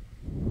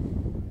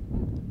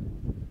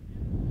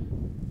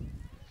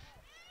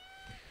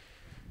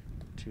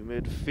 To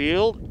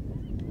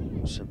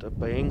midfield. Sent up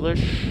by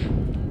English.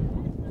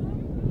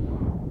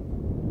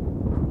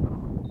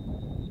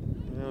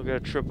 And we'll get a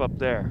trip up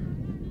there.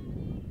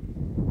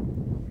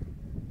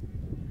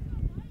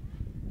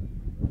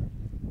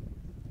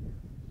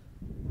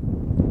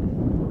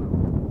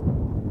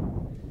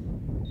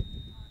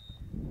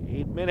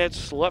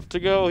 Minutes left to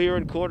go here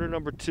in quarter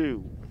number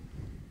 2.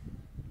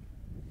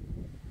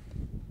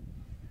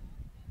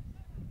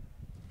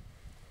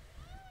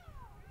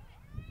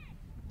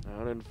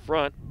 Out in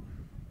front.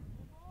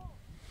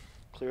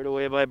 Cleared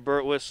away by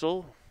Burt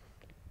Whistle.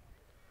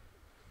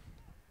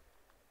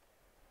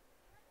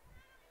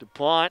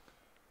 DuPont.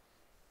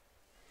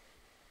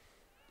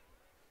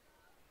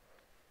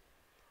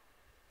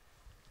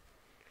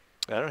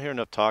 I don't hear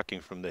enough talking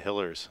from the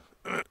Hillers.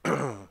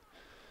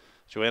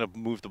 Joanna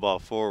moved the ball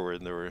forward,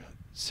 and there were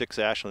 6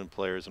 Ashland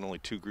players and only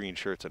 2 green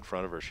shirts in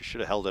front of her. She should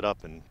have held it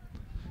up and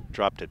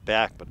dropped it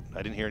back, but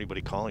I didn't hear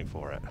anybody calling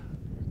for it.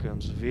 Here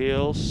comes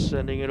Veal,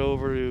 sending it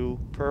over to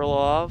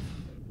Perlov.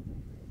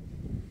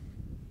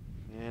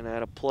 And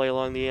at a play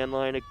along the end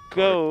line it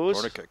goes.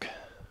 Corner kick.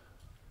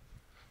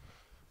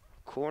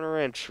 Corner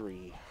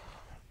entry.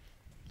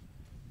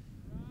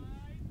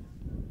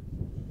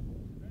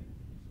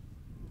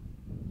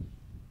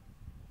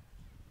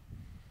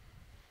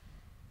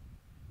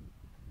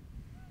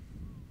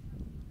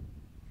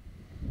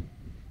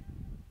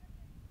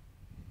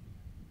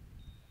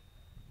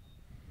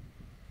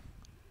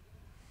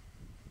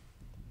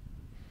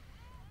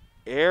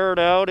 Aired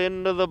out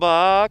into the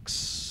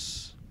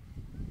box.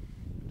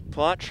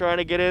 Pont trying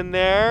to get in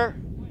there.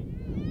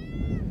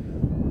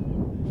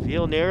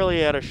 Veal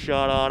nearly had a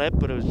shot on it,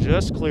 but it was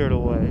just cleared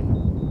away.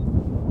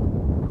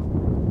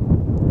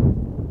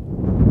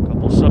 A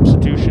couple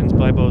substitutions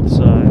by both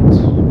sides.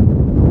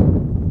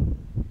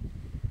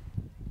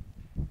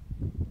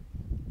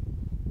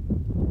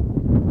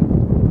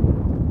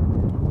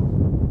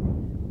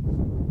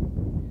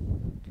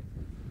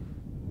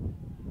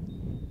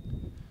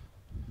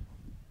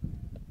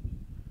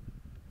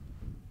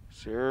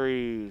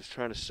 Series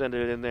trying to send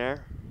it in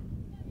there.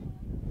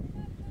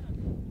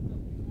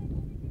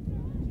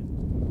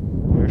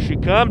 There she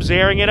comes,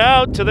 airing it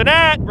out to the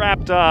net,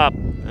 wrapped up.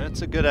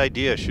 That's a good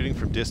idea, shooting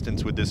from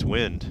distance with this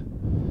wind.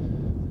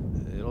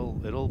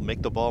 It'll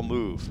make the ball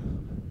move.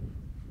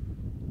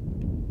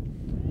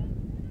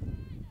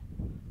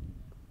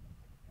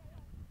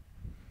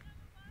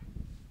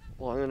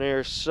 Along the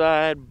near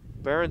side,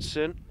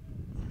 Berenson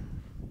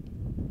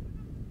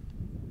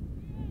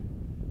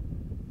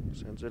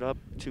sends it up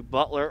to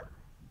Butler.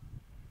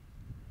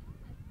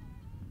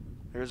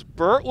 There's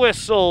Burt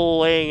Whistle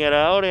laying it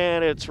out,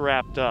 and it's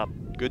wrapped up.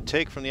 Good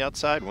take from the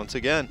outside once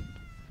again.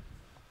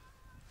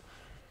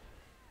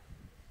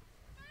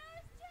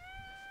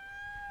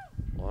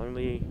 Along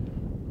the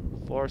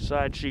far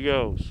side she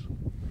goes.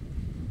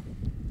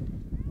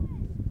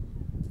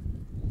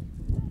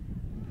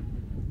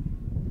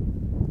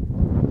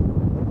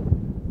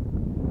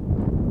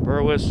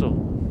 Burt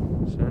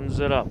Whistle sends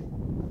it up.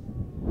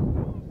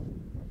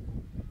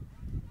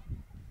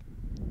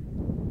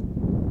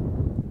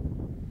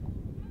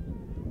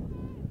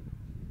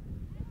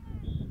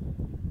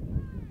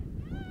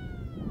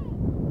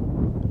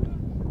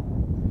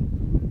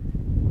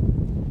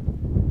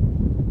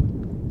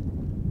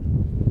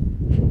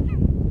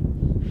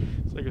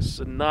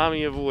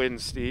 Tsunami of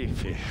wind,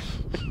 Steve.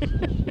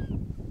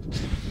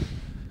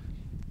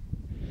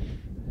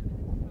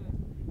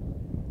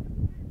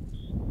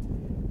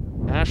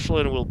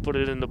 Ashland will put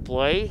it into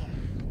play.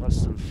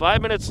 Less than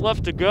 5 minutes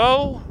left to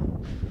go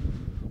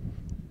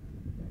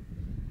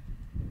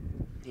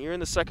here in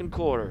the second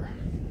quarter.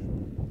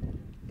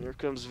 Here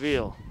comes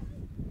Veal.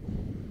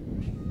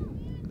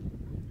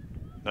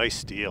 Nice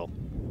steal.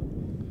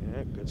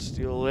 Yeah, good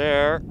steal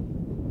there.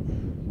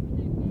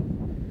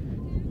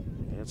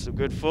 And some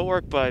good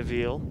footwork by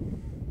Veal.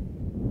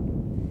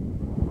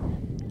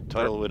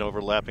 Title of an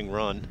overlapping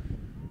run.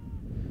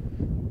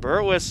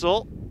 Burt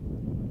Whistle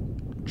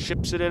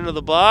chips it into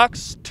the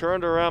box.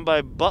 Turned around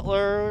by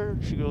Butler.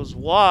 She goes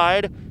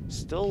wide.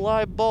 Still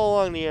live ball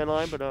along the end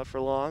line, but not for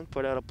long.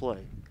 Put out of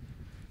play.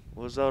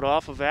 Was out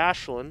off of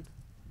Ashland.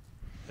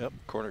 Yep,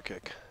 corner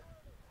kick.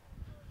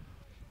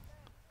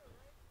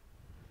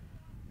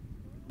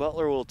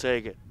 Butler will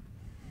take it.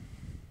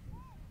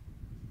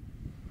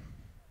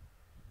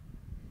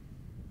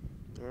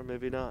 Or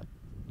maybe not.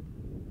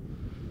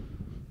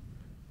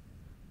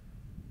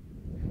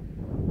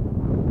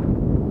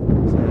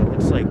 So it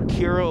looks like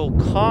Kira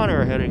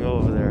O'Connor heading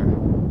over there.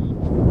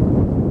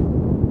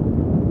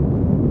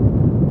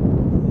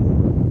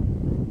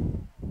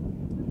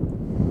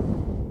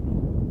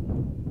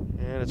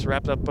 And it's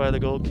wrapped up by the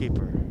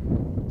goalkeeper.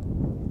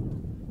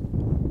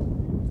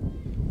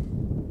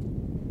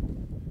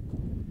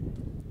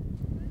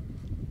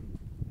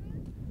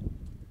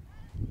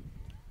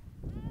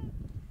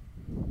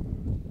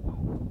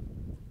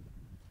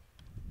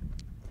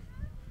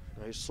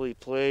 Nicely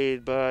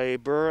played by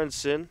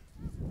Berenson.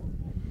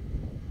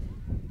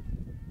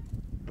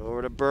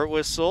 Over to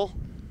Birtwistle.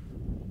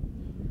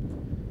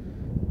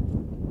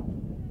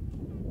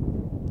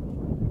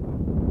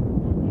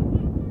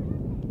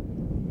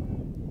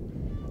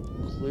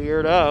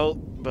 Cleared out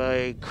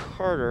by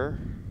Carter.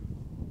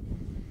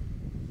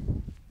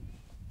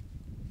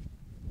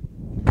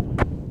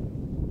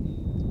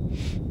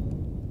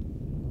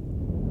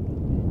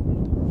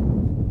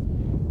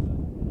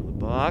 The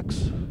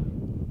box.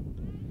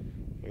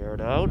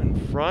 Aired out in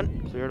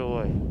front, cleared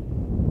away.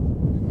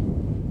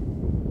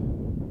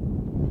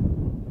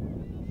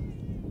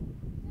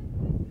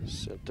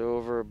 Sent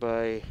over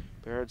by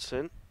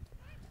Berenson.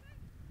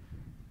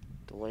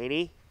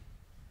 Delaney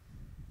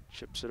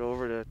chips it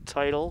over to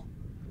Title.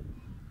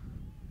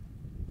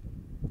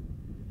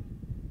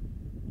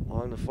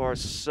 Along the far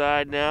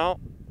side now.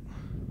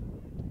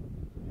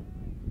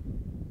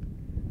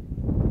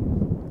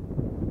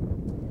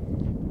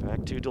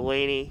 Back to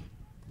Delaney.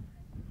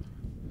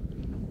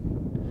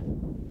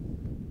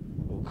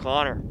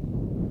 O'Connor.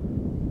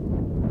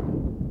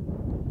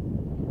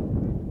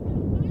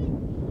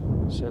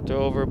 Sent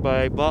over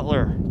by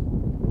Butler.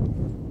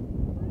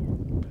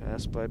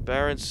 Pass by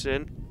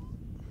Berenson.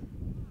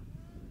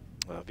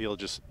 Veal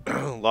just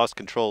lost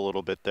control a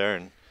little bit there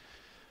and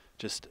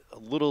just a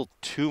little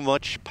too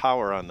much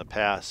power on the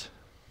pass.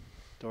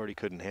 Doherty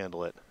couldn't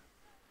handle it.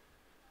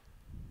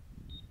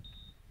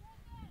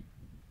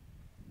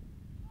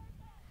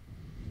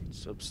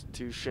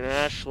 Substitution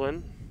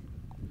Ashland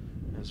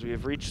as we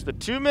have reached the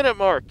 2-minute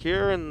mark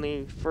here in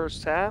the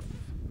first half.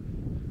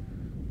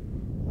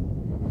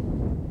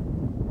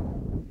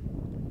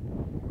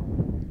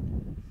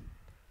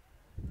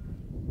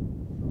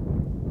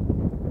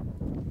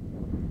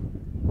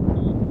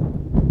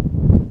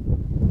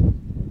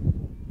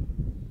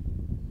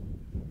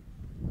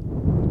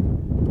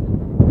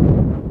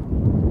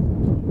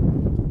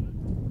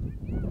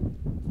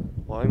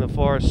 Along the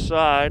far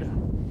side.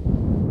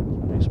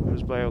 Nice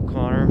moves by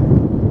O'Connor.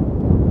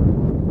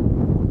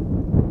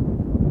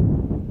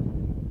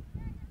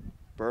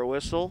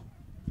 Birtwistle.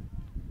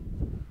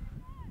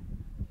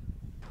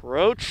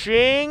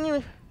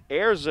 Approaching.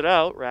 Airs it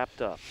out.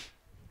 Wrapped up.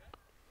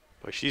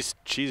 But she's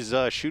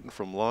shooting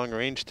from long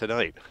range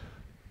tonight.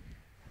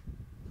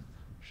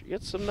 She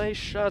gets some nice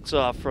shots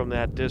off from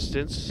that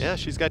distance. Yeah,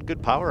 she's got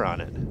good power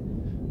on it.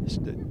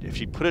 If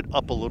she put it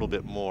up a little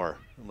bit more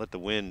and let the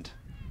wind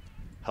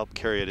help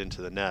carry it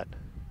into the net.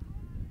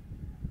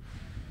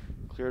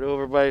 Cleared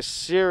over by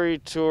Siri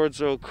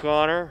towards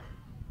O'Connor.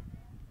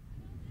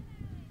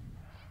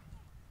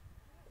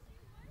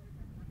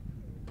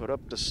 Put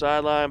up the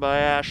sideline by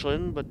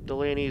Ashland, but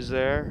Delaney's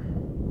there.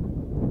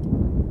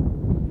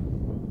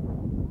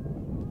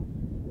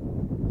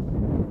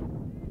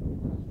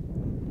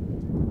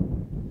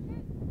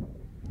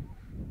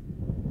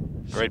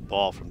 Great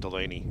ball from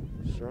Delaney.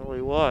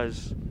 Certainly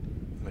was.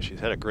 She's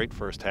had a great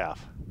first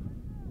half.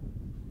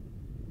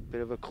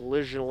 Bit of a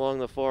collision along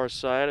the far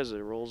side as it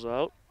rolls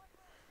out.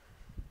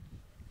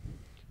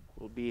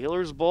 Will be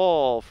Hiller's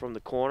ball from the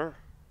corner.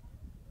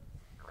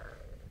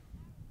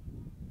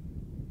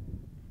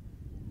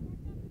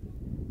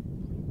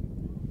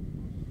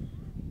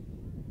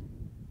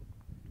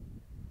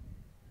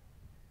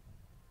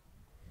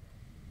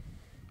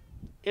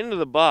 Into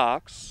the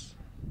box.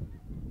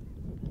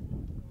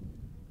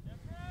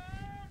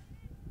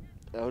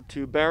 Out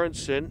to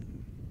Berenson.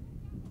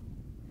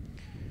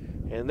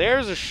 And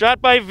there's a shot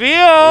by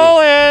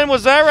Veal, and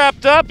was that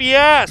wrapped up?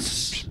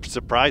 Yes!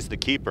 Surprised the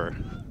keeper.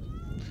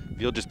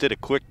 Veal just did a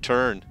quick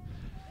turn.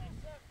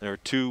 There were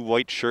two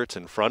white shirts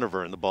in front of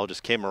her, and the ball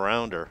just came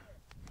around her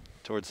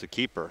towards the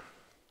keeper.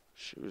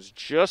 She was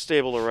just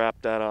able to wrap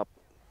that up.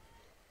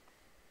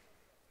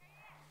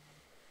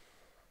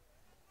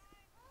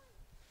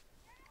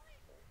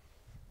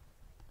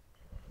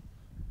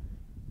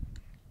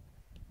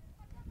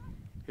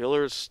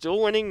 Hiller is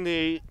still winning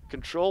the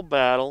control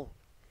battle.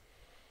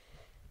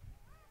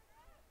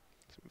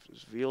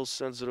 As Veal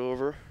sends it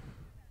over.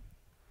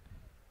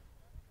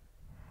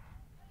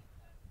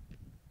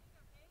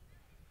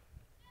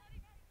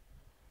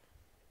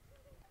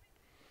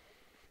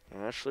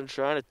 Ashland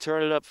trying to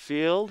turn it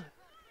upfield.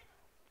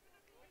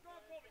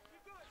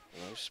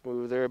 Nice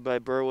move there by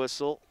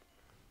Birtwistle.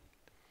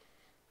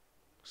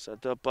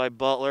 Sent up by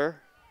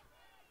Butler.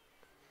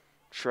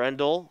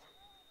 Trendle.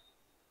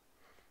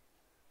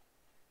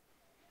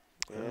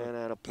 And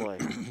out of play.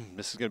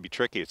 This is going to be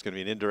tricky. It's going to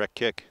be an indirect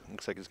kick.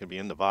 Looks like it's going to be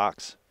in the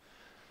box.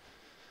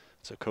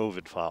 It's a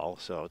COVID foul,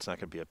 so it's not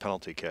going to be a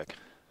penalty kick.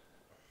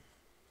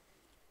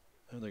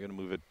 And they're going to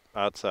move it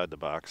outside the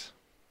box.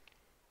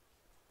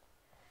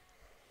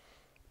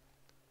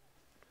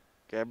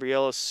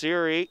 Gabriella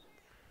Siri.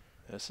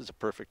 This is a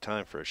perfect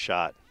time for a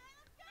shot.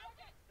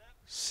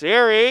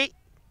 Siri.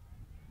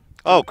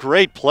 Oh,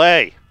 great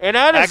play. And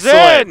that is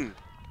Excellent. in.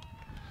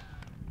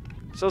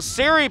 So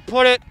Siri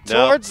put it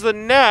towards the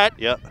net.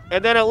 Yep.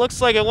 And then it looks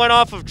like it went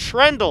off of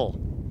Trendle.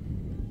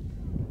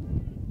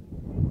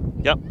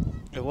 Yep,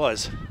 it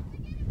was.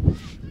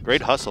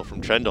 Great hustle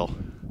from Trendle.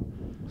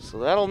 So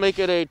that'll make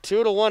it a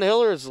 2-1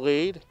 Hillers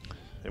lead.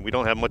 And we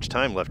don't have much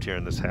time left here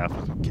in this half.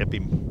 Can't be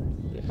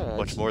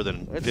much more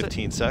than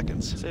 15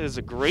 seconds. I'd say it's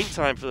a great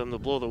time for them to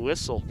blow the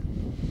whistle.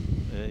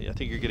 I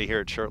think you're going to hear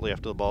it shortly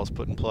after the ball is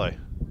put in play.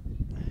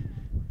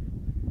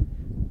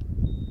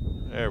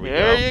 There we go.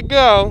 There you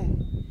go.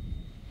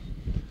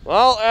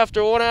 Well,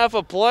 after 1/2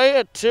 of play,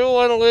 a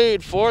 2-1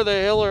 lead for the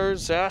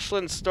Hillers.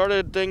 Ashland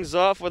started things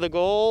off with a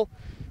goal,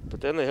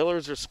 but then the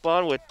Hillers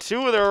respond with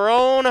 2 of their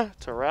own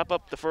to wrap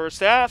up the first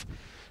half.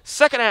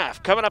 Second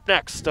half coming up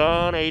next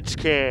on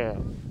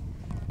HCAM.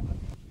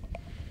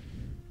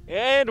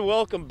 And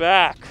welcome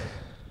back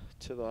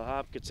to the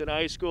Hopkinton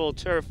High School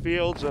turf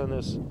fields on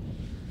this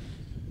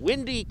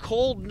windy,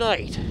 cold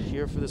night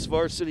here for this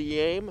varsity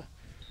game.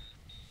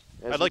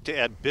 I'd like to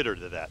add bitter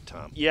to that,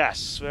 Tom.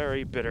 Yes,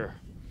 very bitter.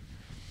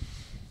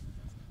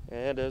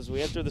 And as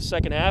we enter the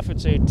second half,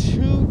 it's a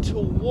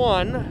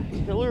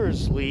 2-1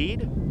 Hillers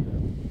lead.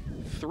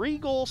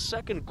 3-goal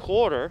second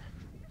quarter.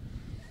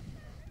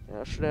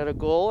 Ashland had a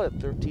goal at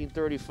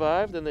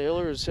 13:35. Then the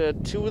Hillers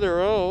had 2 of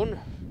their own.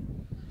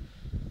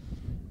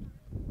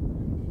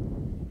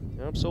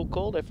 I'm so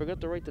cold I forgot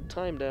to write the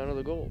time down of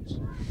the goals.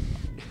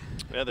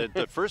 Yeah,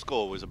 the first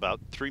goal was about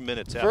 3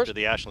 minutes after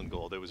the Ashland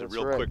goal. There was a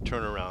real quick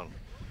turnaround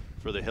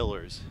for the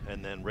Hillers,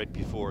 and then right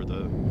before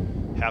the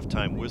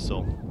halftime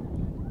whistle,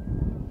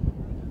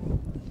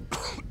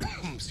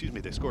 excuse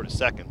me, they scored a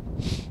second.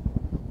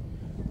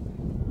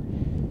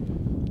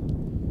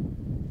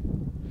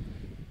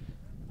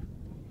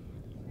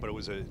 But it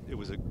was an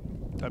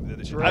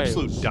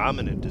absolute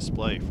dominant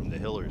display from the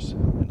Hillers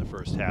in the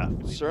first half.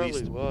 It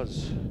certainly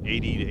was.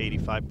 80 to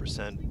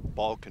 85%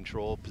 ball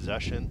control,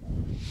 possession.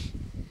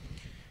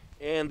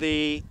 And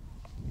the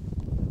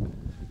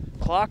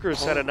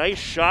Clockers had a nice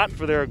shot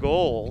for their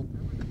goal.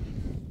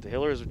 The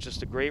Hillers with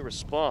just a great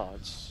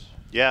response.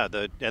 Yeah,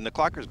 and the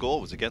Clockers'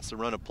 goal was against the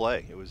run of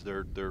play. It was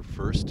their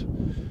first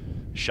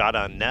shot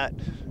on net,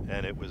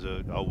 and it was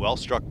a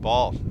well-struck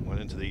ball.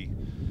 Went into the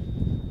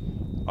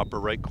upper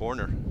right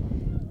corner.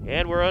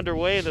 And we're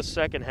underway in the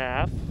second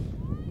half.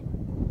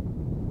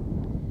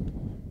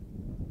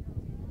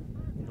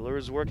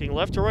 Hillers working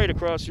left to right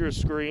across your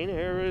screen.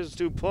 Here is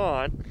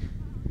DuPont.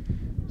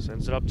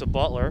 Sends it up to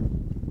Butler.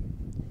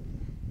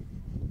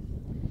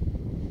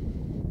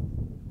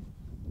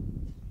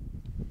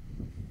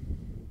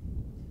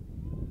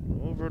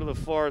 Over to the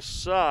far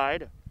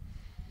side.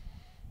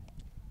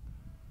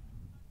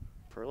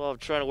 Perlov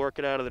trying to work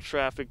it out of the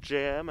traffic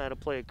jam. How to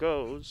play it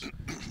goes.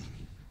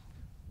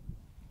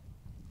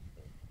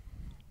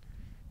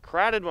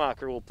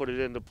 Kradenmacher will put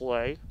it into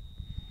play.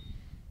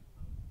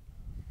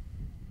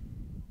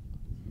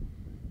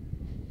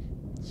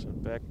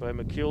 Sent back by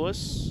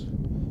McCulis.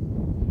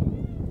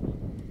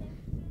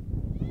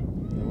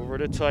 Over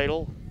to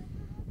Title.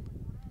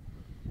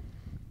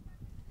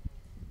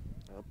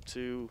 Up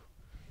to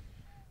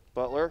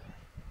Butler.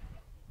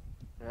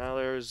 Now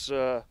there's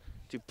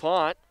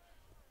DuPont.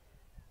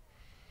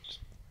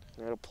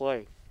 That'll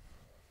play.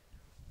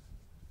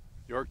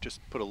 York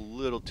just put a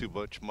little too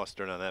much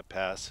mustard on that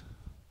pass.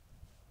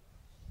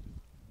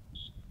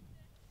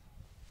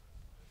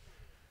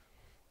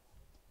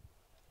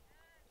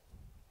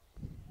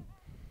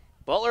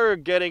 Butler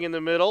getting in the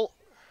middle.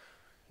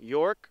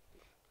 York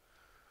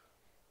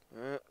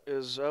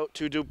is out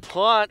to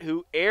DuPont,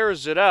 who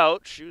airs it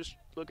out. She was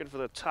looking for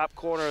the top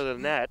corner of the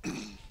net.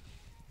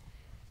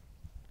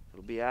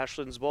 It'll be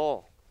Ashland's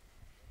ball.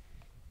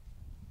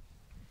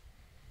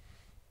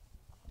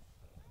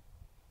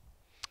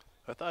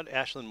 I thought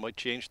Ashland might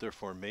change their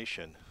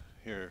formation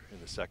here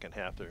in the second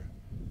half. They're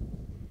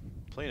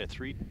playing a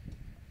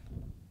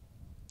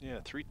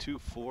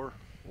 3-2-4-1.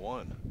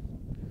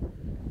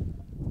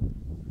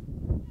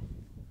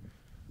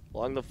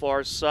 Along the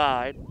far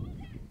side.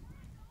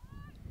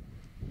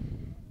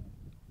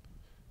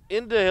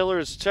 Into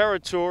Hiller's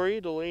territory.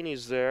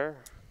 Delaney's there.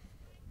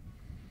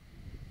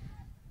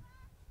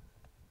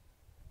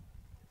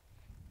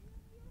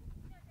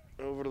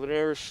 Over to the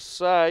near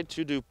side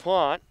to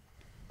DuPont.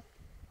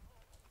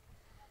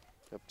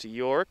 Up to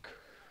York.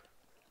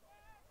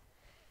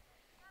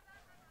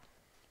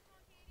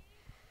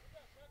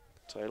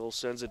 Title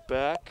sends it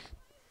back.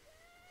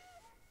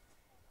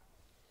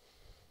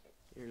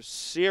 Here's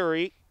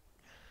Siri.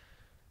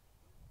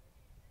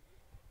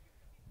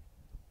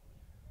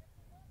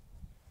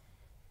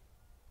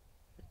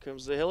 Here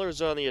comes the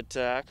Hillers on the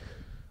attack.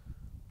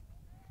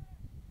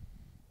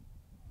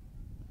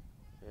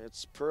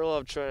 It's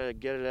Perlov trying to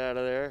get it out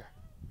of there.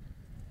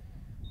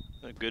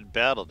 A good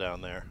battle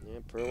down there. Yeah,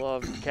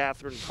 Perlov and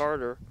Catherine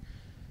Carter.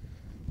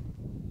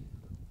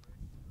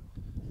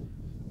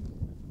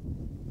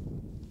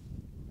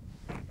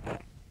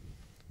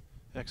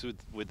 Actually,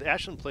 with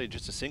Ashland playing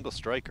just a single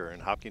striker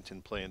and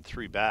Hopkinton playing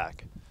 3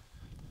 back,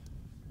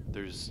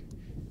 there's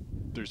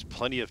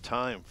plenty of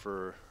time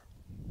for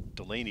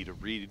Delaney to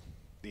read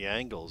the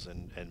angles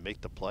and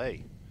make the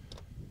play.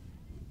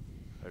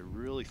 I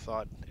really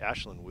thought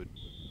Ashland would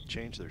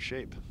change their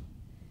shape.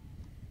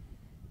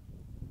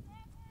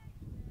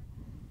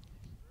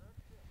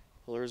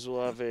 Hillers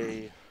will have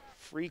a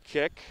free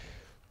kick.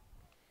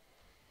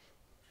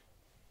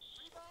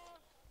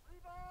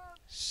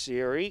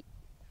 Siri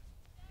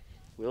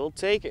will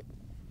take it.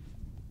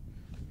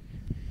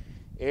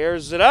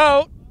 Airs it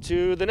out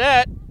to the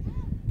net.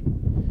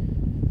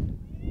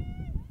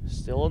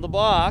 Still in the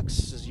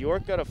box as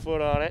York got a foot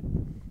on it.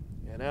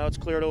 And now it's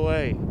cleared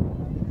away.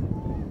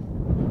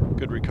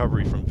 Good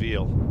recovery from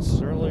Veal. It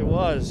certainly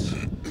was.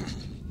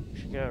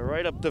 She got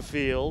right up the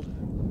field.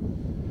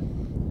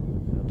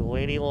 Now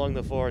Delaney along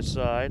the far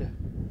side.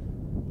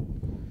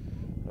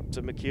 Up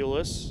to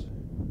McEulis.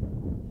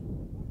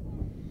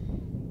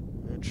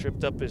 And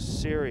tripped up is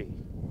Siri.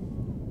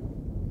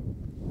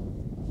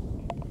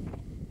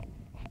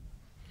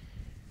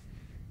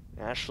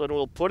 Ashland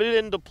will put it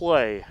into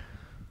play.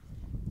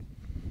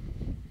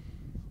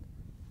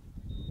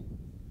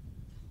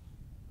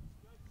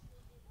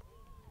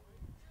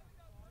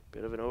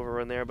 Bit of an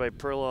overrun there by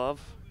Perlov.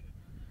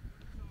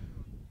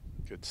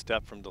 Good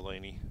step from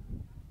Delaney.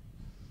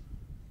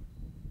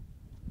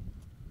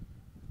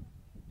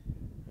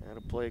 And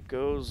a play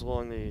goes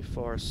along the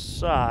far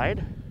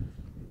side.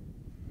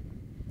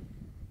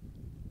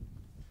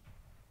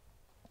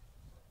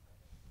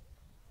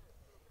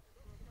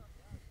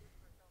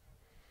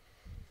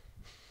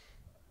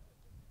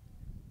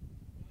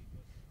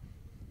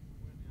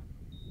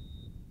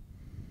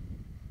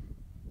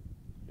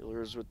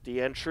 Hillers with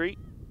the entry.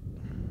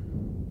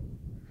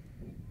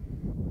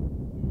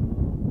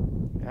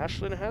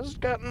 Ashland hasn't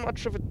gotten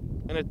much of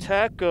an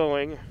attack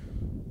going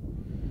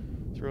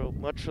through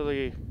much of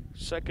the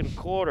second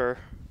quarter.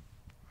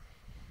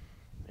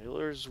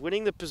 Hillers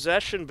winning the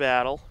possession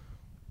battle.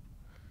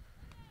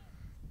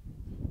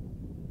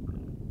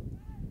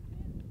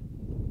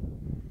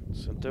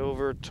 Sent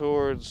over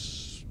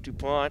towards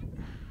DuPont.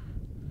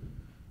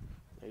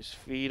 Nice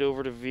feed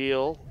over to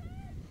Veal.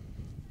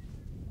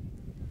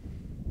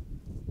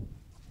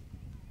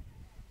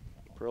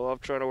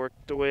 Perlov trying to work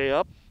the way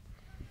up.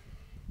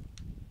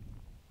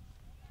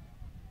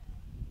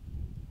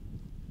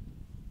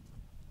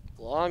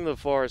 Along the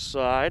far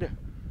side.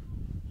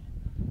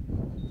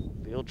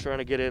 Veal trying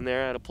to get in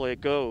there. How to play it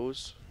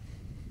goes.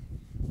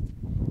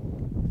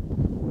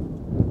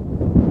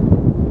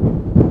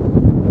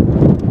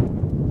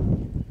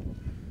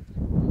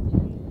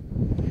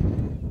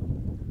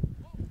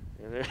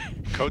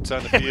 Coates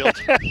on the field.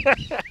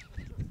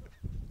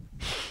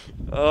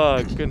 Oh,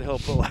 I couldn't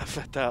help but laugh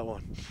at that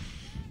one.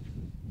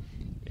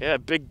 Yeah,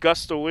 big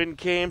gust of wind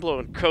came,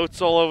 blowing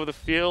coats all over the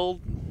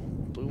field.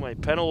 Blew my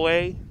pen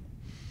away.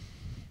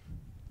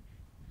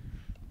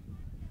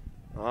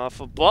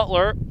 Off of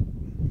Butler.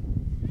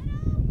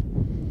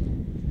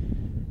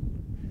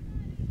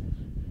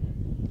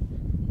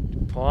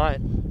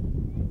 DuPont.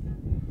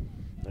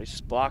 Nice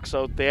box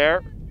out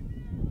there.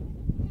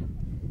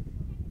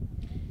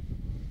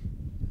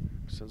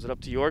 Sends it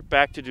up to York,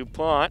 back to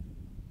DuPont.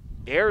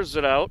 Airs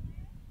it out.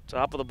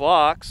 Top of the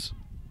box.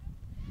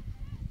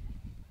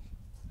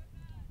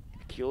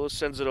 McEulis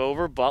sends it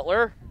over.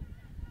 Butler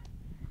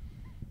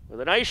with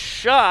a nice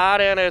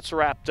shot, and it's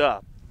wrapped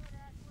up.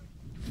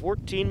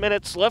 14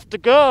 minutes left to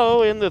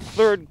go in the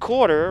third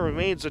quarter.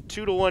 Remains a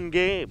 2-1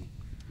 game.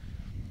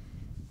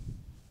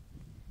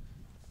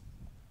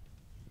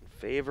 In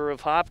favor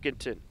of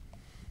Hopkinton.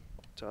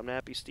 Tom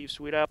Nappy, Steve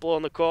Sweetapple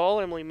on the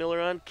call. Emily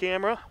Miller on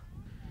camera.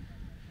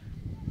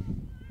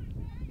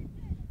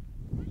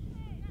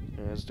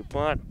 As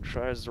DuPont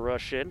tries to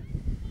rush in.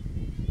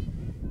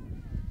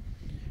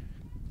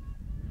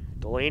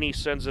 Delaney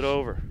sends it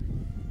over.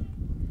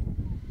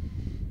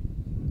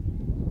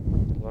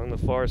 Along the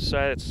far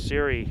side, it's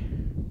Siri.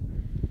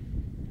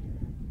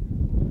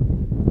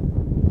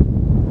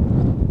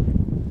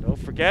 Don't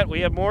forget,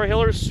 we have more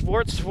Hillers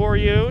sports for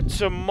you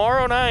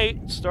tomorrow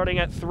night. Starting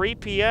at 3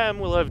 p.m.,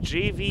 we'll have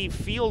JV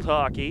field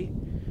hockey,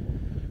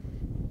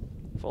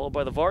 followed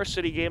by the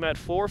varsity game at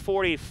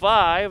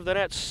 4:45. Then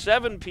at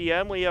 7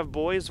 p.m., we have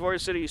boys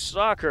varsity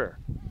soccer.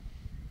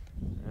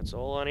 That's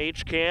all on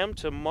HCAM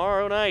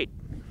tomorrow night.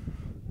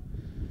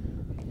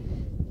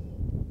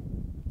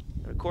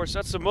 Of course,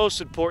 that's the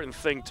most important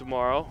thing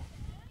tomorrow,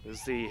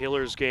 is the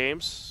Hillers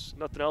games.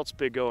 Nothing else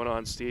big going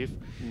on, Steve.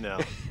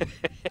 No.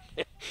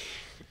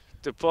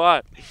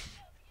 DuPont.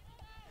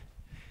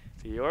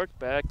 To York,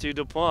 back to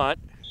DuPont.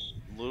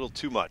 A little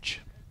too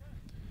much.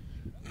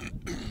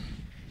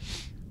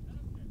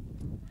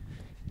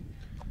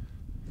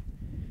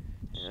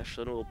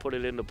 Ashland will put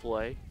it into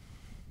play.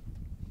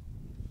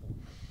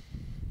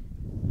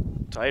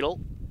 Title.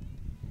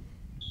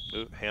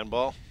 Ooh,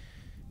 handball.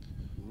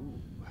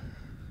 Ooh.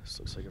 This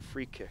looks like a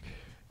free kick.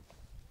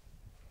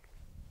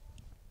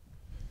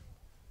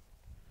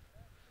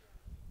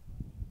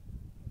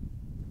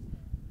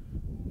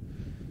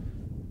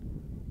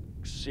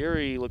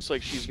 Siri looks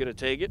like she's going to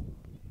take it.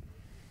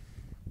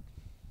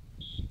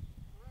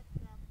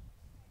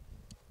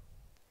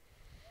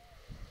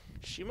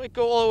 She might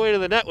go all the way to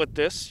the net with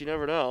this. You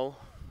never know.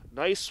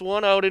 Nice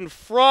one out in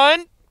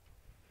front.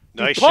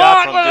 Nice DuPont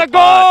shot from with DuPont. a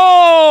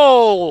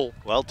goal!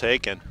 Well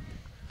taken.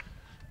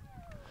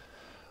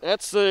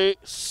 That's the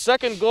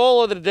second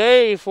goal of the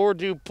day for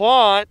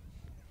DuPont.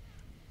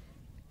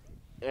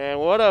 And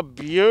what a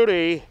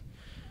beauty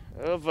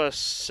of a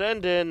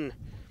send-in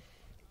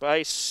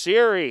by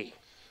Siri.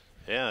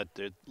 Yeah,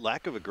 the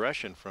lack of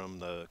aggression from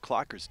the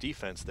Clockers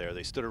defense there.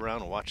 They stood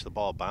around and watched the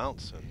ball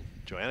bounce, and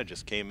Joanna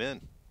just came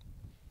in.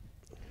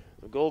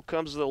 The goal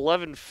comes with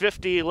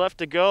 11:50 left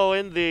to go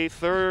in the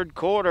third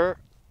quarter.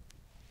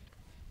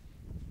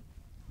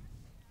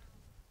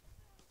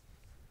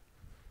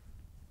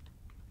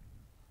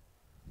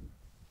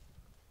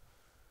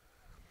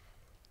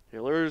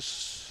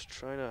 Hillers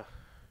trying to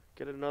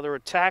get another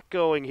attack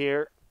going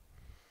here.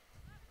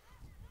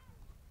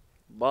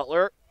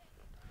 Butler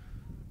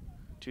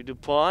to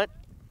DuPont.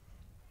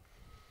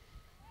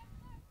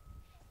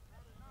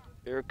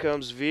 Here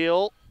comes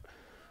Veal.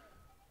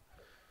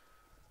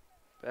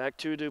 Back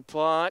to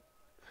DuPont.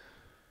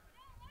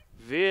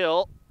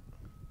 Veal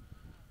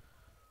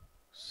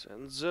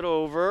sends it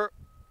over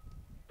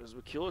as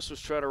McCulis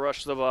was trying to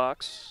rush the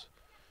box.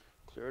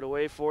 Cleared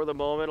away for the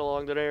moment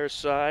along the near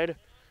side.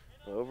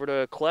 Over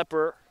to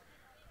Klepper.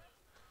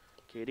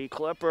 Katie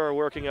Klepper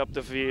working up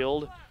the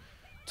field.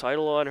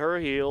 Title on her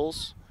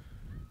heels.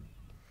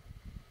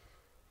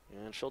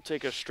 And she'll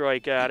take a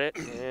strike at it,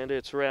 and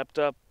it's wrapped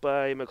up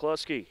by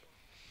McCluskey.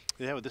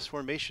 Yeah, with this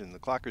formation, the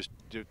Clockers,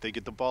 they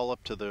get the ball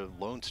up to the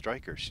lone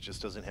striker. She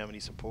just doesn't have any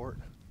support.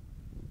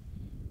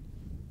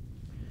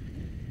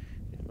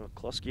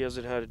 McCluskey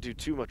hasn't had to do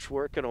too much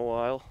work in a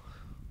while.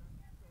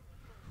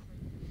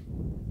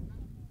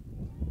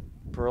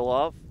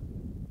 Perlov.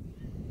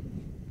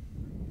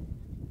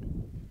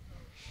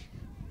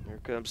 Here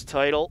comes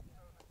Title.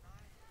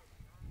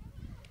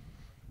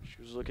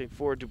 She was looking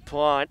for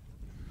DuPont.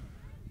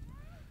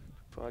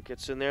 DuPont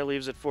gets in there,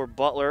 leaves it for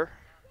Butler.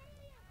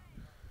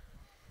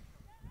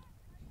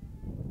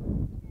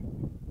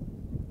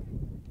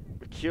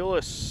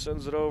 McCulis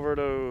sends it over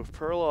to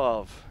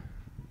Perlov.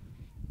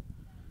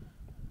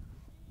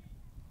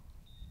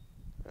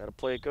 Out of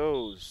play it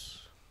goes.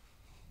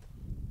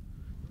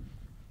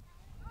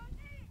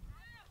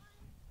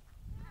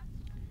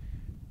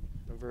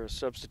 Number of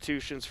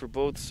substitutions for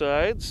both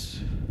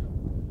sides.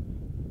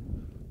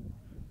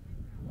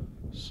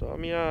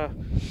 Samia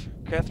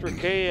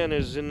Kathrikayan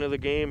is into the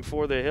game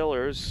for the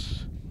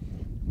Hillers,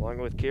 along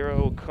with Kara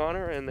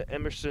O'Connor and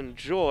Emerson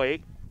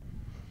Joy.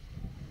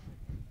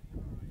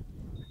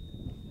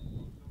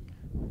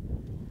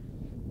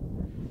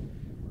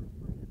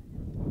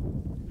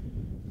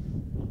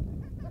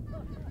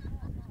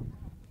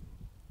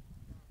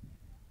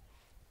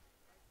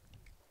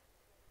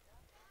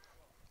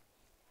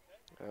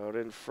 Out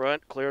in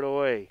front, cleared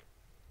away.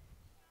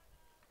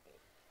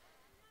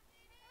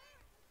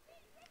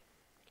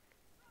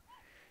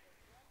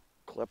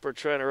 Klepper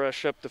trying to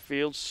rush up the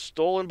field,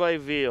 stolen by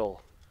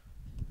Veal.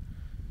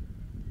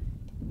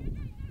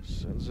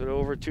 Sends it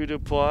over to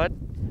DuPont.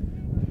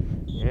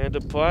 And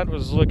DuPont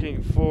was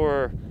looking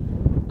for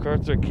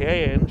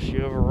Kathrikayan.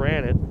 She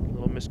overran it. A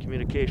little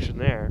miscommunication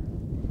there.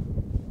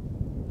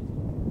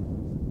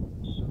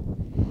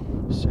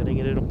 Setting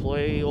it into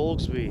play,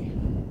 Oldsby.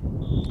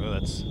 Oh,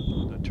 that's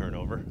a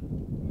turnover.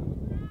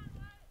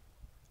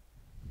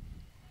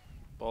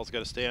 Ball's got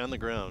to stay on the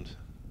ground.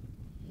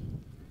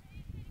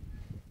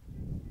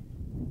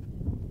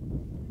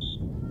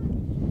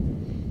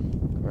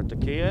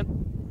 Kathrikayan.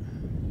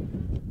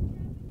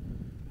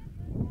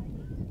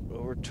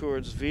 Over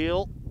towards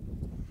Veal.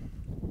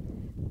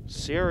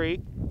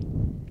 Siri.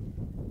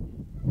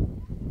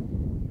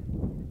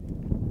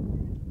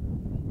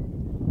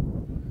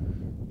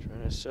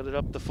 Trying to set it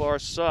up the far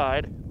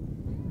side.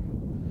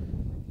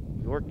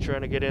 York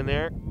trying to get in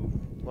there,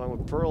 along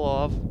with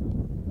Perlov.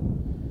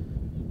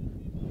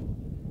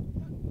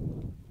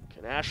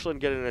 Can Ashland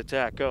get an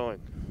attack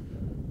going?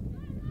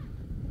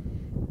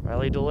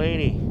 Riley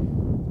Delaney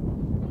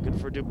looking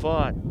for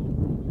DuPont.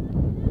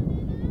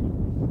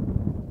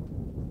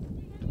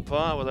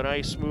 DuPont with a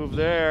nice move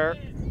there.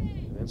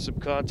 And some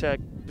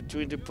contact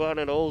between DuPont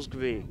and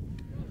Oldsby.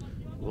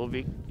 Will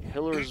be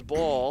Hiller's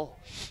ball.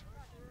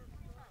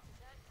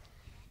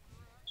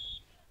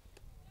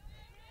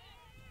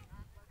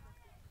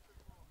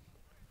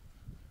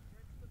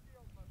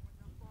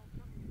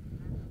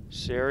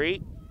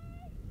 Sari.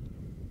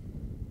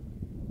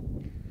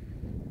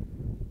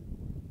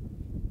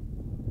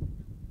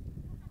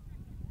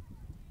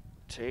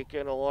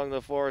 Taken along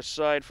the far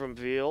side from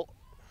Veal.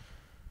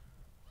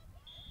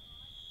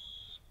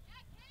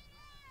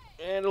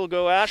 And it'll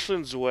go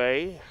Ashland's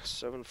way.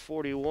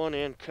 7:41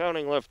 and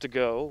counting left to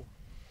go.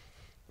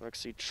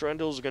 Lexi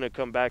Trendle's going to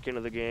come back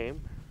into the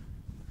game.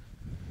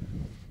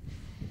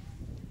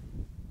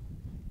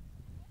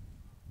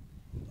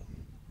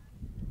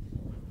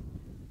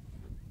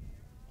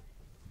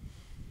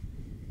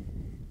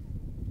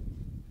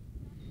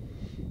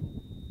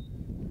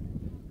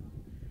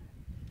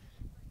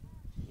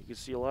 You can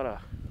see a lot of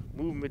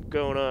movement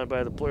going on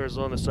by the players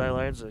on the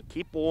sidelines.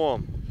 Keep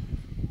warm.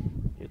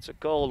 It's a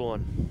cold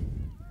one.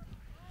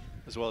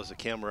 As well as the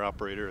camera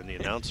operator and the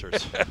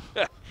announcers.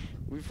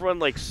 We've run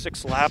like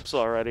 6 laps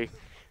already.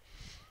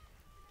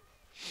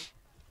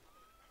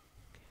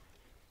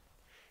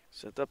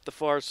 Set up the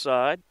far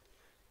side.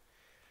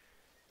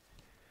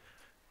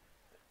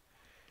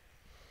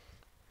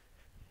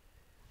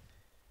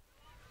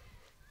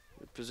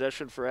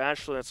 possession for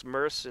Ashland. That's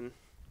Merson.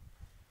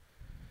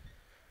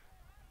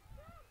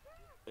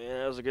 Yeah,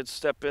 that was a good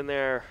step in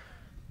there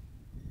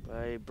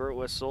by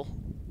Birtwistle.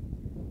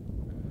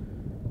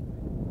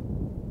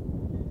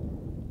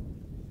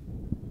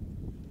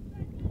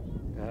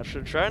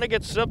 Ashland trying to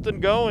get something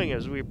going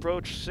as we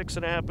approach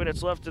 6.5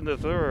 minutes left in the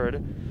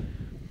third.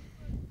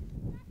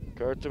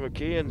 Carter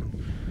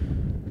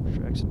McKeon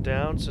tracks it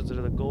down, sends it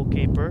to the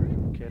goalkeeper.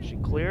 Can she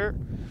clear?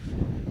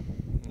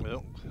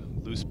 Well,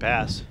 loose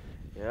pass.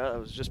 Yeah, it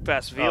was just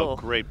past Veal. Oh,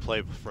 great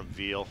play from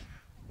Veal.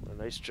 A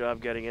nice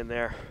job getting in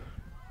there.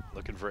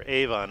 Looking for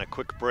Ava on a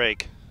quick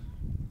break.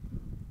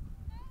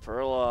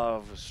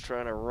 Perlov is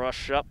trying to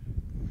rush up.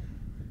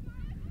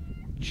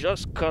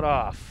 Just cut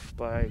off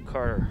by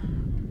Carter.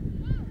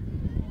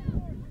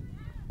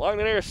 Along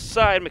the near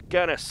side,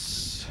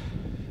 McGinnis.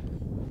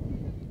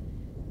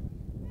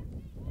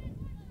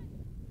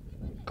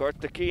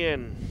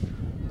 Karthikeyan.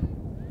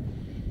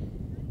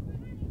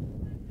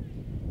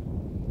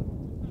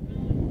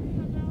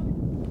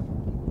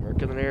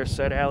 Working the near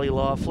side, Ali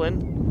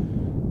Laughlin.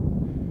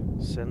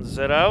 Sends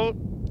it out.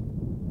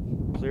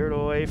 Cleared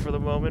away for the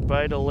moment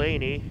by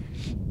Delaney.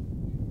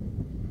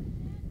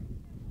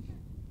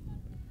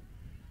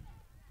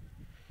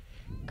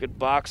 Good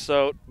box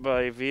out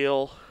by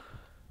Veal.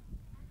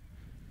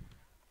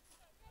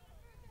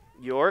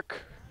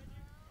 York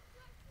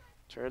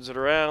turns it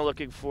around,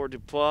 looking for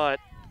DuPont.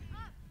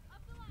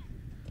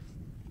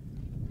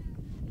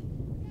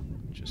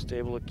 Just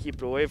able to keep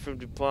it away from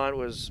DuPont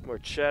was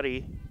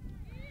Marchetti.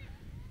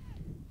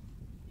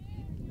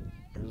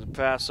 There's a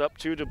pass up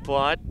to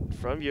DuPont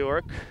from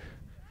York.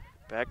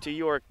 Back to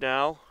York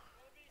now.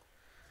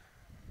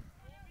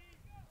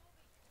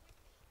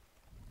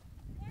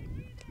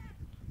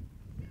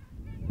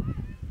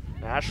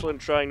 Ashland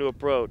trying to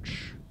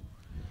approach.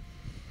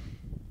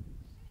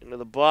 Into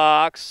the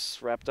box,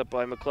 wrapped up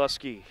by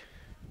McCluskey.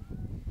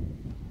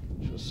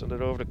 She'll send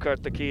it over to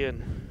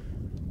Karthikeyan.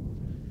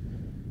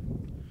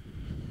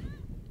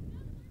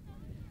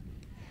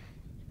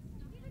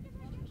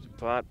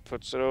 DuPont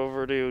puts it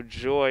over to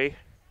Joy.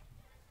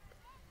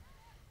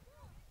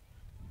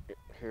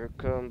 Here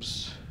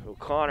comes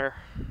O'Connor.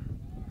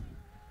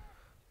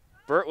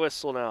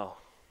 Birtwistle now.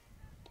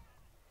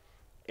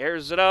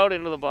 Airs it out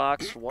into the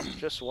box,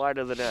 just wide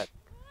of the net.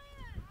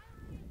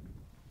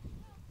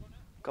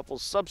 Couple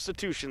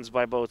substitutions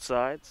by both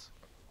sides.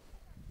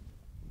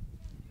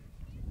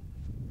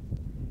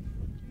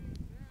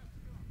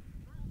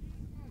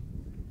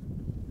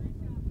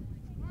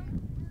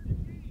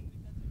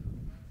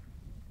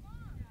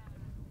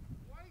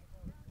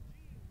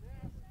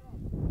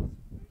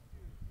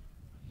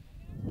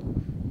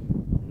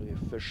 The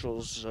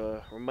officials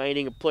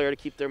reminding a player to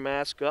keep their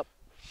mask up.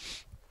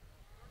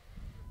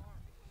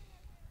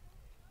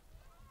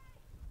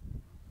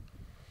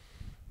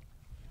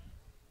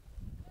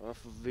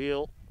 Off of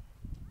Veal.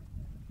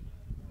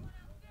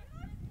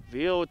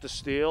 Veal with the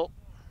steal.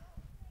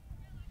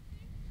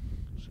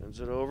 Sends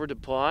it over to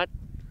DuPont.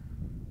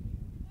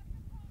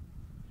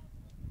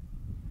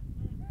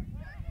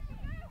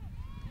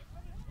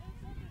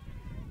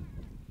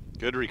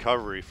 Good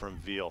recovery from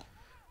Veal.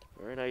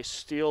 Very nice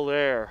steal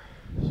there.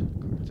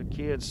 The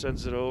kid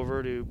sends it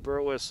over to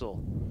Birtwistle.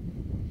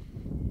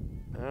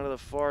 Out of the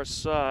far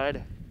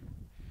side.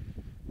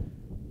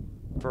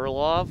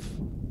 Perlov.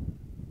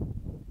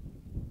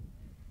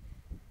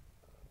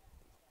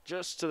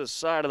 Just to the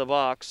side of the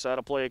box, out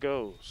of play it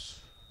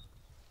goes.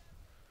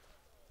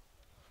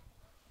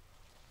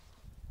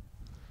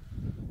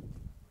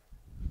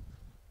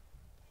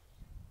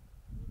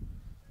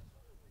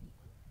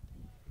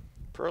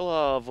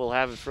 Perlov will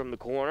have it from the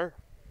corner.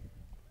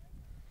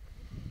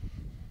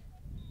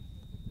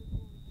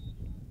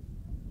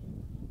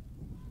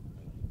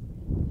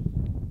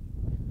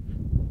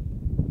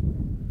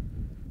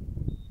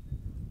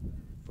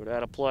 Put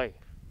out of play.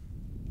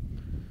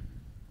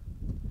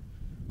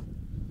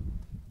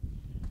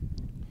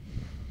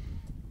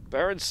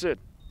 Berenson.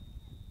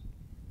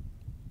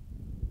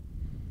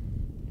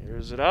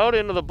 Here's it out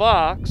into the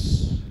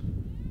box.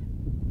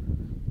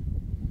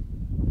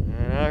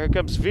 And now here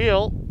comes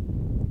Veal.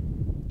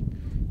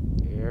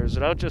 Here's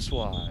it out just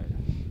wide.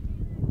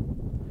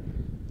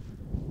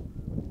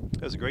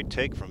 That was a great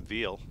take from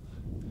Veal.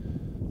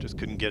 Just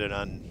couldn't get it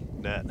on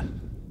net.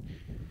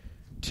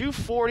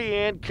 2:40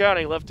 and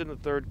counting left in the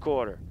third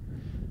quarter.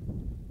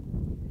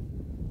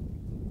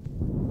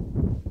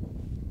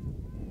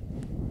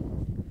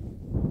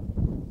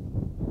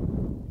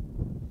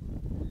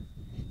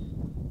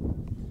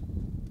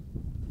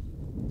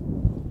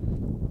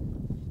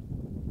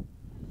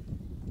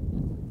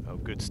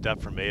 Good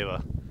step from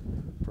Ava.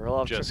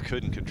 Perlov just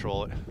couldn't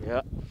control it.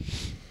 Yeah.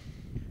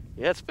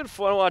 Yeah, it's been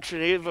fun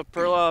watching Ava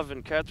Perlov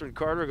and Catherine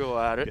Carter go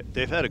at it. Yeah,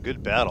 they've had a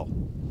good battle.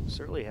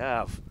 Certainly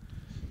have.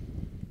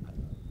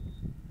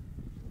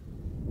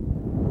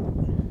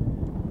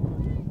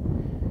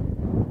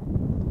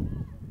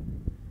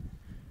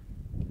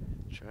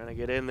 Trying to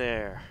get in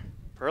there.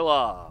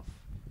 Perlov.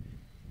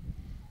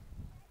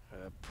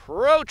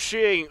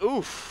 Approaching.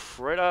 Oof.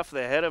 Right off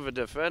the head of a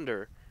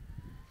defender.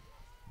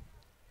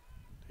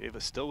 Ava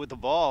still with the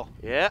ball.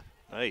 Yeah.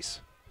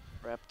 Nice.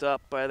 Wrapped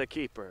up by the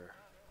keeper.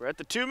 We're at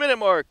the 2-minute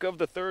mark of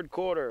the third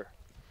quarter.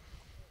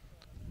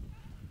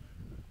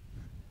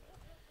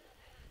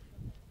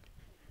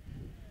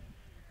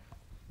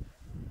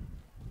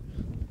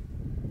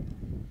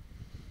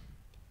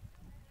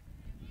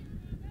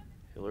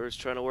 Hillers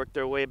trying to work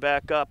their way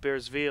back up.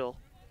 Here's Veal.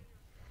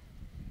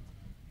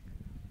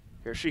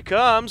 Here she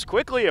comes,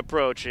 quickly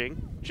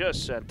approaching.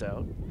 Just sent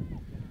out.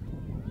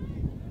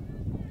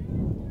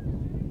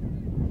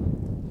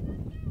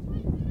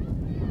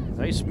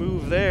 Nice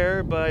move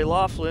there by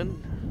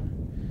Laughlin.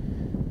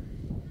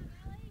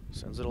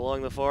 Sends it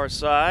along the far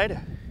side.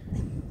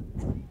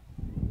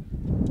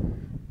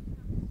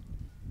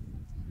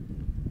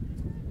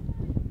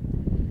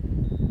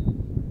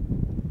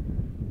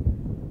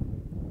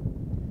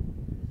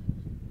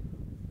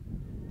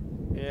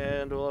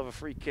 And we'll have a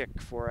free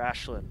kick for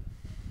Ashland.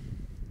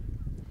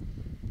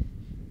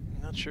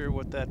 Not sure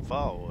what that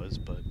foul was,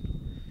 but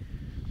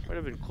Might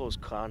have been close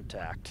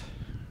contact.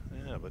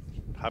 yeah, but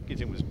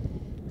Hopkinton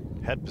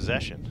had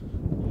possession.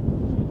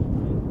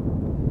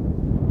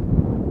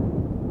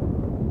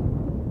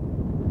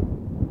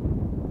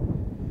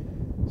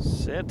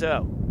 Sent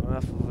out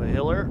off of a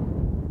Hiller.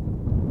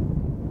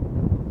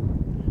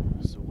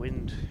 As the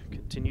wind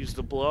continues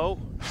to blow.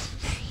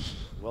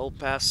 Well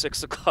past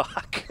 6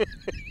 o'clock.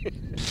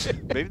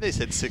 Maybe they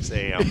said 6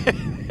 a.m.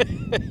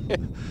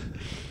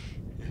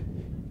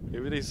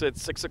 Maybe they said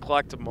 6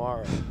 o'clock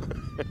tomorrow.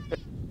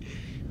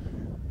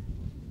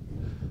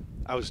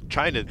 I was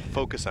trying to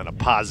focus on a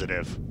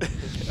positive.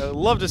 I'd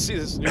love to see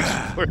this news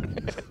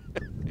report.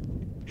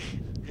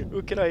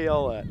 Who can I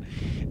yell at?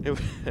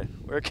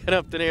 Working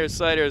up the near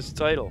Cider's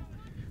title.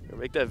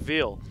 Make that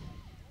Veal.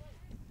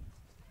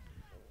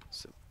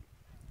 So,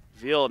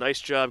 Veal, nice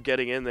job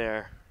getting in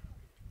there.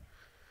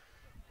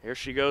 Here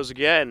she goes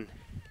again.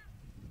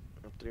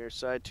 Up the near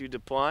side to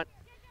DuPont.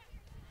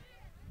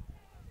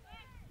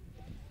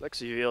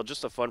 Lexi Veal,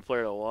 just a fun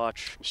player to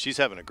watch. She's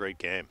having a great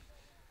game.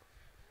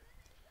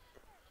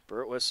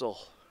 Burt Whistle.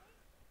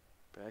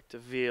 Back to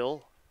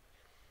Veal.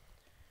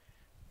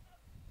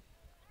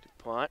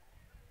 DuPont.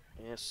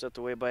 Yeah, set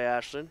away by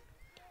Ashland.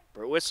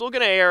 Burt Whistle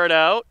gonna air it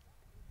out.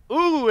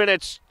 Ooh, and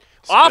it's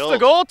off the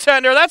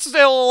goaltender. That's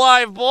still a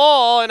live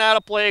ball, and out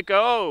of play it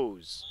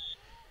goes.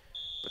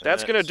 But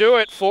that's gonna do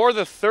it for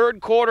the third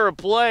quarter of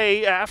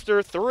play.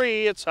 After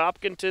 3, it's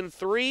Hopkinton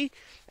 3,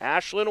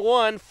 Ashland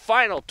 1.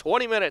 Final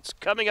 20 minutes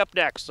coming up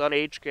next on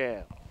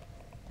HCAM.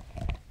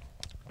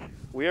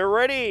 We are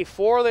ready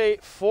for the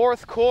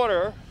fourth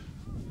quarter.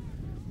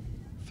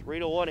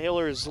 3-1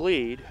 Hillers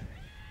lead.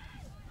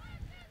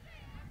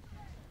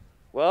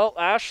 Well,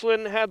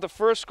 Ashland had the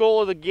first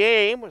goal of the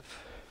game with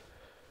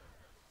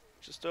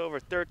just over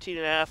 13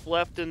 and a half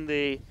left in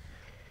the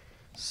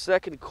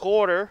second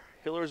quarter.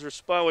 Hillers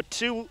respond with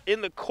 2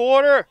 in the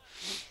quarter,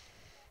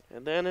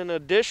 and then an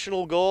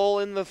additional goal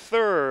in the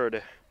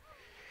third.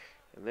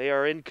 And they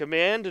are in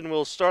command, and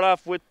we'll start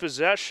off with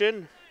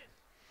possession.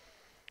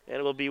 And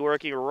it will be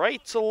working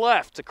right to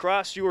left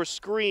across your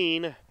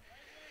screen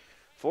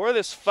for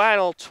this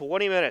final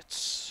 20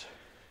 minutes.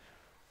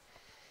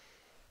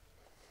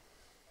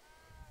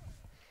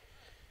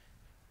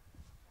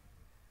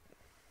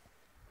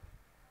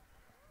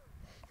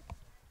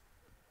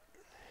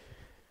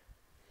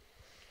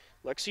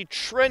 Lexi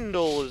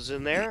Trendle is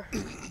in there.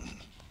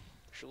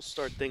 She'll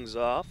start things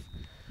off.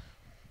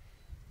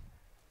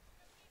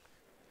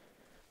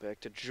 Back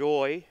to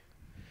Joy.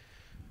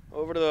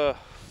 Over to the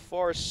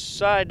far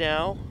side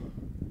now.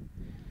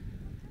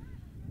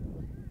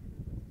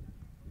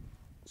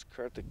 Let's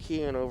cart the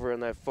key in over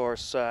on that far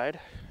side.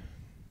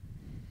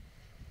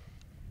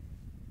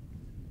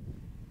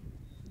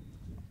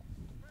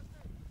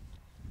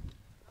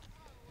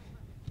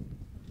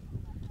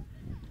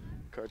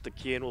 Cart the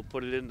key in, we'll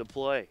put it into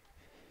play.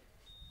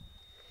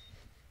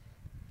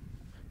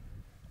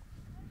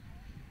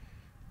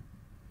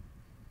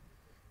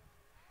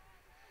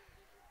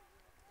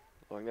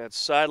 Along that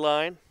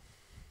sideline.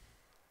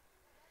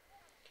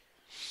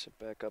 Sit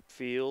back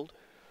upfield.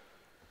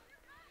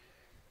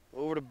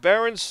 Over to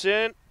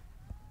Berenson.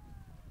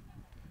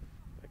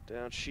 Back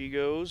down she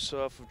goes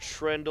off of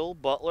Trendle.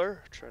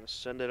 Butler trying to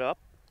send it up.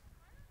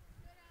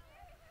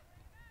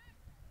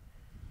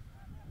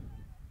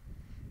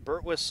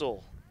 Burt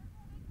Whistle.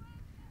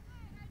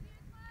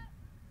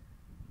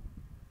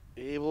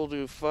 Able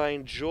to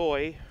find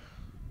Joy.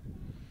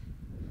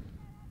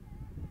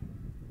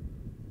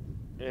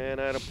 And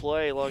out of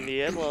play along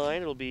the end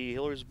line, it'll be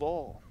Hiller's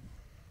ball.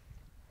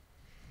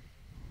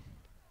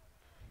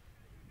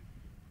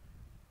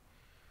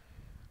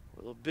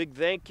 Well, a big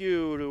thank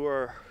you to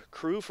our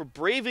crew for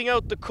braving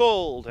out the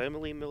cold.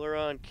 Emily Miller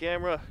on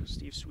camera,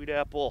 Steve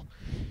Sweetapple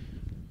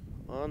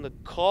on the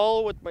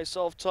call with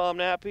myself, Tom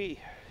Nappy.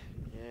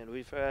 And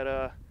we've had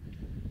a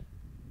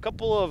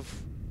couple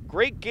of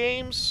great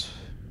games,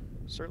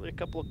 certainly a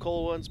couple of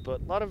cold ones,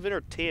 but a lot of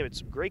entertainment,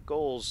 some great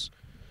goals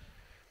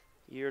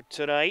here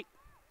tonight.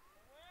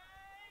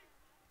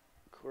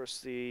 Of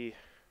course, the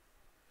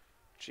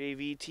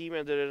JV team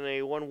ended in a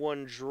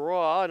 1-1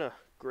 draw in a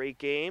great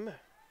game.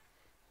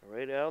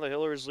 Right now, the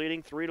Hillers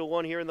leading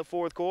 3-1 here in the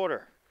fourth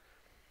quarter.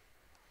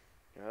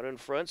 Out in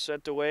front,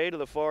 sent away to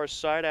the far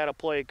side. Out of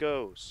play it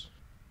goes.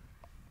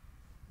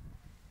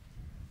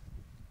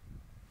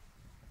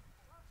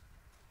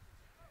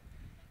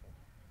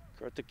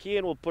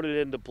 Karthikeyan will put it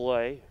into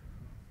play.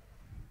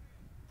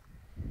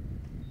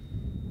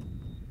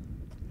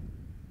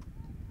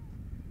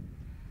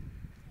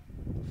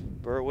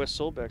 Burt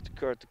whistle back to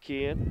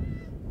Karthikeyan.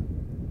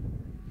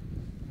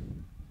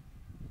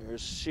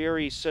 There's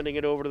Siri sending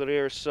it over to the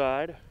near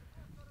side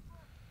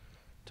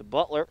to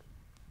Butler.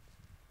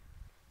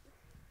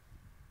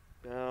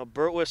 Now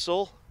Burt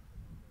whistle.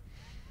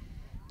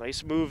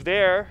 Nice move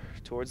there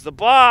towards the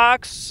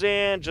box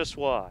and just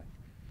wide.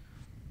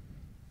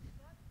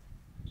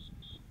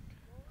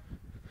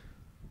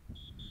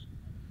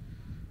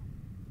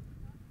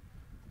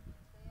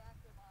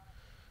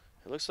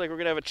 It looks like we're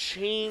going to have a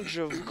change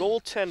of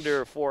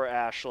goaltender for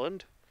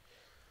Ashland.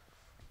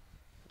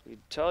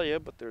 We'd tell you,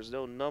 but there's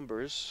no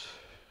numbers.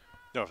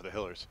 No, for the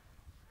Hillers.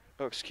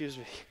 Oh, excuse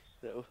me.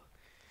 No.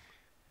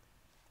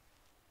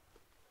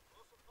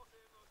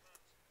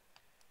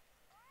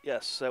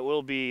 Yes, that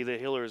will be the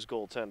Hillers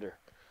goaltender.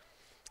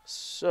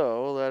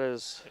 So that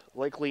is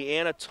likely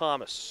Anna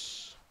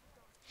Thomas.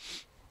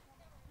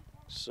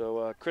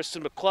 So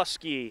Kristen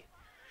McCluskey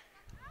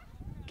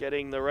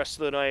getting the rest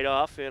of the night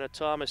off. Anna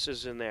Thomas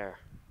is in there.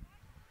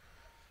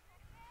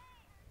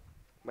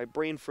 My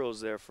brain froze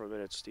there for a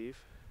minute, Steve.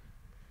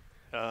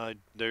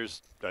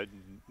 There's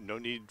no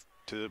need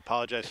to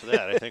apologize for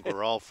that. I think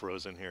we're all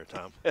frozen here,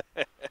 Tom.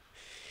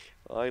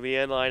 Along the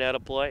end line out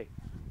of play.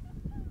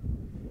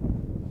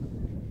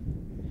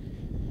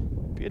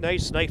 Be a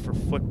nice night for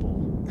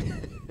football.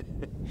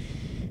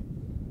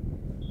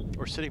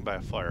 Or sitting by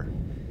a fire.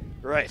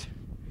 Right.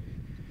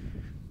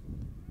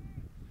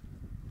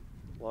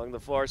 Along the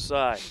far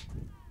side.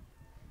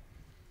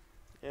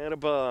 Out of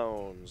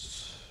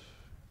bounds.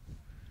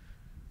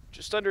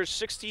 Just under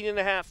 16 and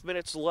a half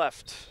minutes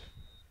left.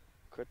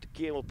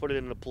 Karthikeyan will put it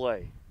into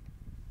play.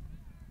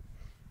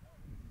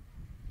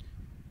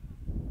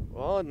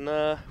 Well,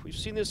 and we've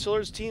seen this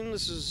Hillers team.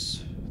 This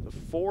is the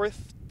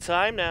fourth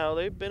time now.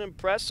 They've been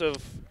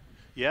impressive.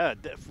 Yeah,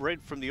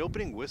 right from the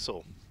opening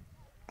whistle,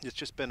 it's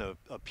just been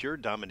a pure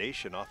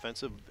domination,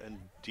 offensive and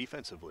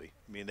defensively.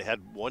 I mean, they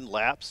had one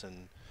lapse,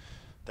 and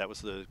that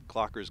was the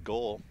Clockers'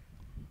 goal.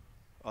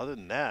 Other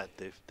than that,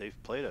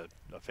 they've played a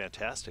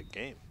fantastic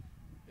game.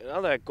 And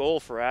on that goal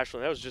for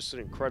Ashland, that was just an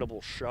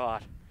incredible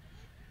shot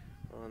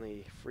on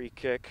the free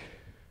kick.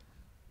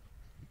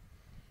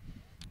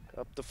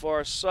 Up the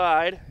far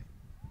side.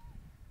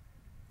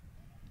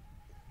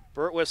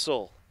 Burt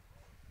whistle.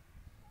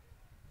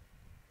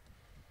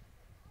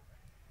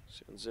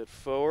 Sends it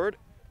forward.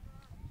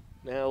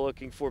 Now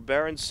looking for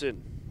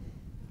Berenson.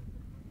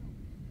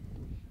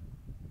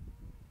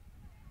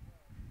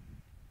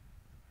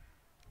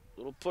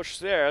 Little push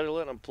there. They're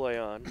letting him play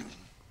on.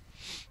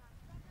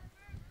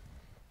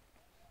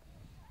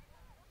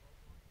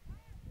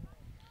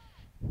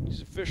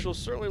 These officials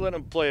certainly let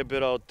him play a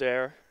bit out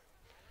there.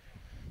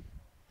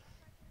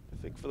 I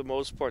think for the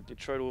most part they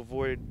try to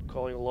avoid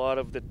calling a lot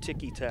of the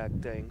ticky-tack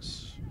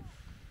things.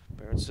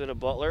 Berenson to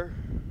Butler.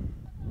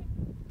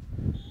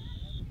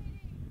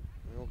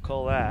 We don't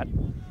call that.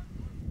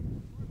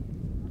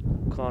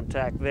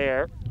 Contact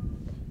there.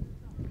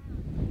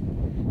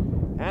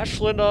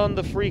 Ashland on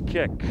the free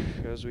kick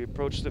as we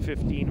approach the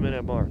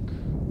 15-minute mark.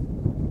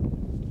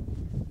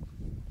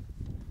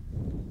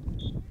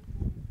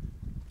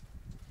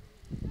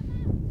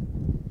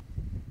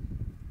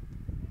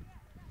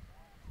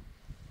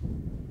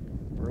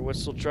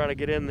 Whistle trying to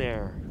get in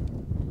there.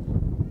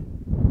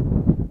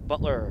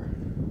 Butler.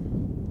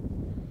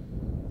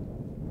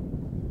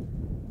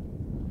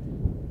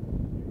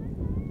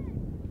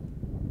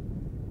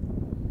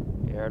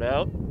 Aired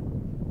out.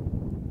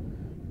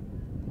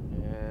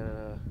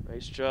 And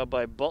nice job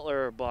by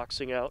Butler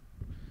boxing out.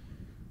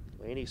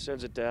 Laney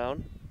sends it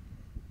down.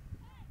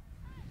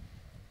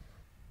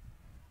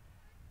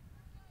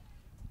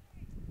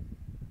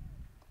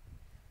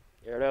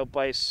 Aired out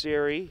by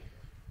Siri.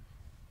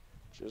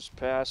 Just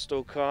past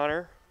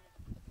O'Connor.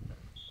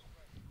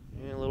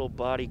 And a little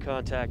body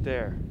contact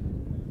there.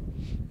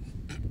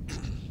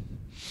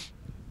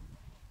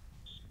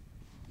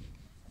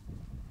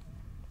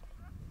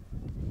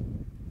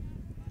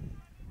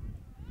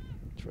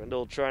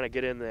 Trendle trying to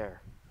get in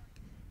there.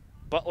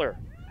 Butler.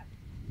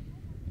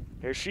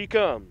 Here she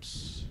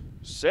comes.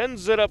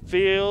 Sends it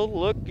upfield,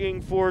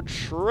 looking for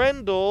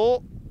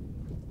Trendle.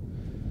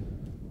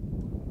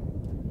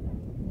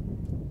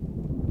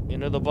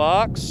 Into the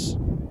box.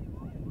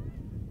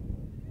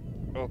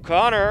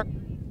 O'Connor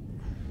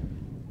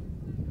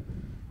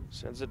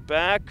sends it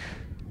back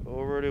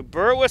over to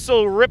Burt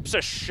whistle, rips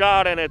a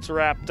shot, and it's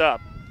wrapped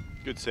up.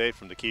 Good save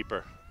from the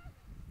keeper.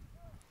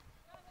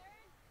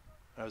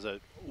 That was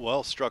a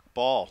well-struck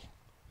ball.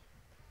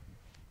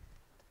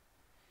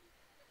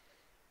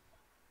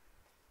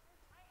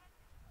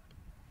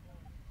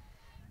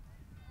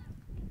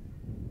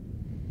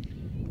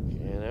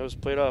 And that was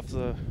played off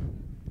the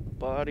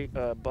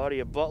body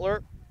of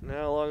Butler.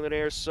 Now along the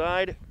near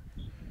side.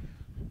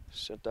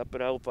 Sent up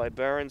and out by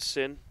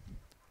Berenson.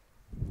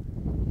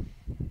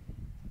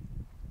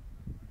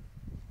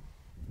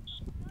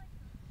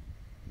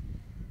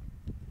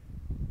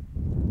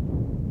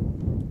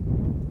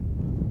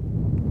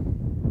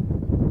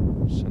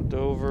 Sent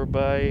over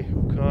by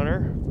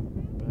O'Connor.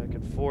 Back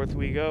and forth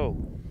we go.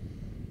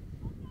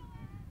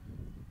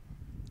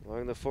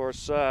 Along the far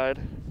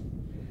side.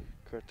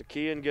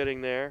 Karthikeyan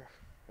getting there.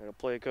 And a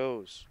play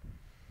goes.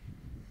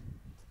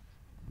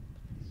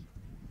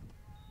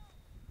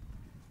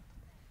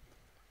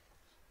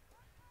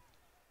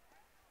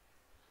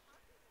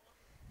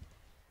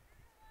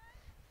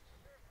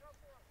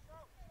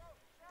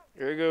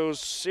 Here goes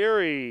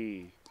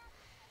Siri.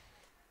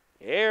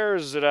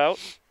 Airs it out.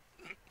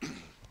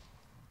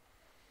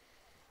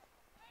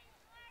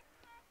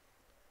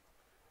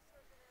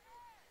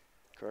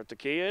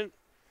 Karthikeyan.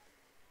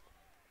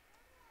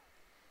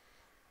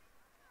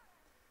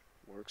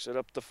 Works it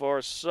up the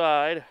far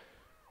side.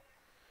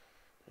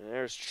 And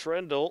there's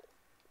Trendle.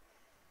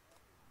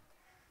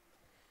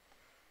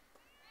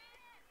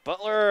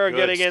 Butler Good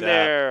getting in step.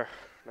 there.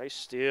 Nice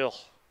steal.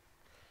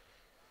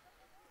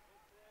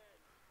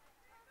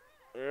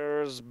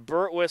 There's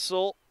Burt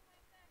Whistle.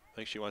 I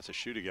think she wants to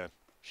shoot again.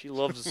 She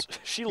loves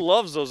she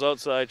loves those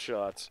outside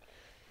shots.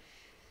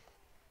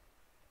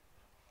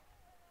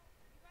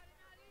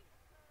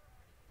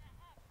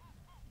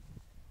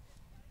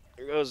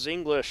 Here goes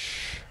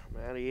English.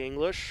 Maddie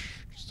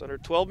English. Just under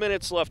 12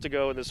 minutes left to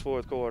go in this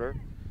fourth quarter.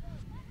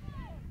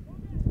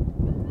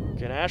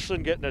 Can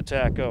Ashland get an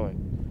attack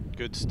going?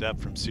 Good step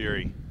from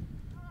Siri.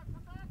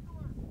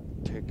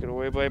 Taken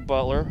away by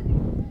Butler.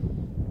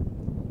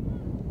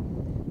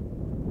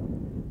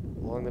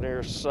 Along the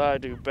near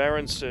side to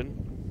Berenson.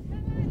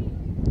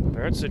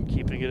 Berenson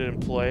keeping it in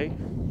play.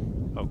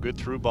 Oh, good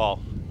through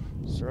ball.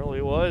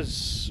 Certainly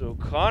was.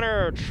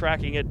 O'Connor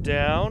tracking it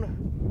down.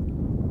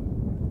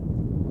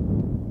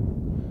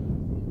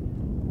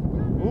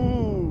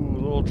 Ooh,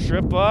 little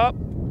trip up.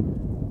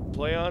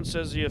 Play on,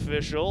 says the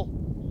official.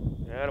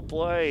 Had a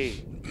play.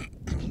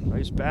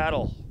 Nice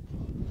battle.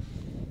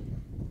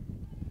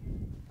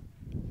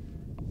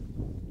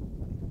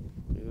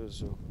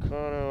 Here's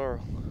O'Connor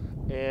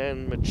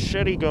and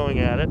Machete going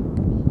at it.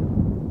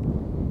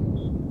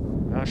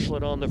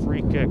 Ashland on the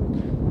free kick.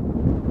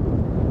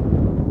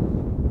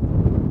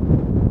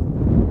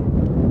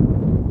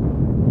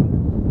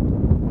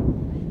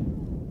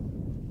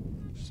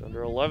 Just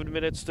under 11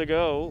 minutes to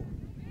go.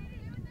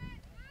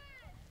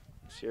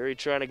 Siri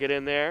trying to get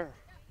in there.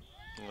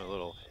 A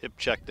little hip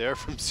check there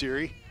from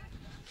Siri.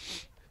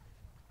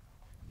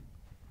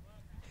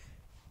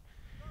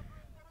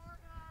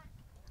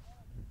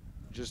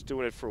 Just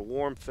doing it for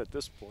warmth at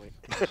this point.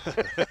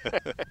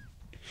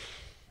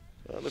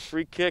 On the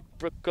free kick,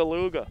 Brooke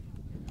Kaluga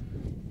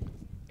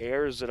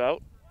airs it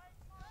out.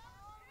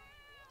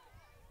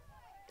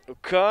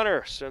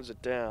 O'Connor sends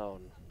it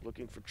down,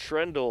 looking for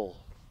Trendle.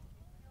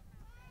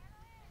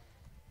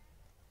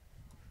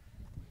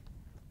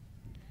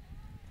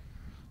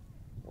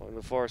 Along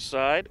the far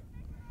side.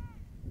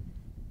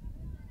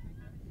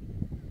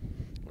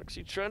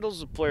 Lexi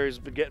Trendle's a player who's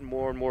been getting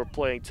more and more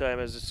playing time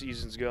as the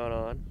season's gone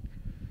on.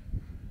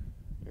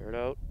 Aired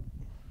out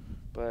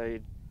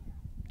by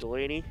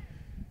Delaney.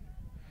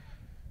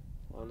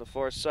 On the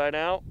far side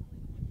out.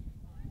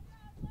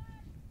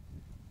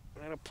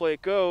 And a play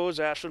it goes,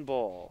 Ashland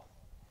ball.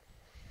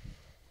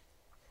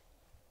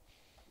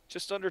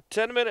 Just under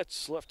 10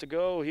 minutes left to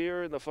go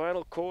here in the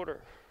final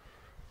quarter.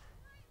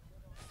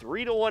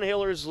 3-1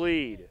 Hillers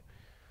lead.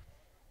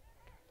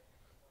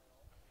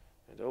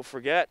 And don't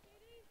forget,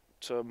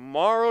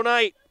 tomorrow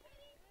night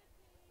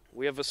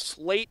we have a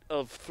slate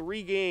of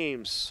 3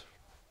 games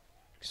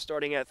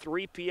starting at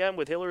 3 p.m.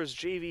 with Hillers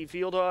JV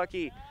field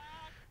hockey.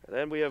 And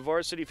then we have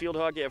varsity field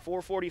hockey at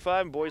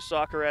 4:45 and boys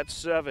soccer at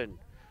 7.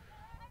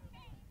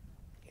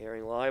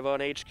 Airing live on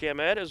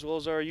HCAM Ed as well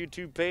as our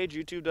YouTube page,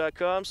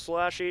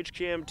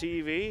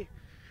 youtube.com/HCAMTV.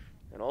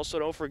 And also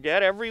don't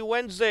forget, every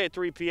Wednesday at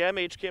 3 p.m.,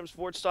 HCAM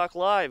Sports Talk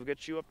Live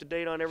gets you up to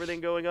date on everything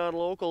going on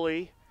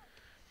locally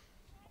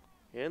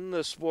in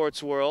the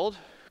sports world.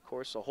 Of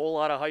course, a whole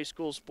lot of high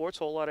school sports,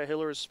 a whole lot of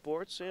Hillers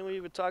sports, and we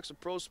even talk some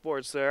pro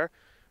sports there.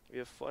 We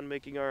have fun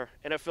making our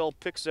NFL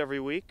picks every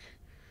week.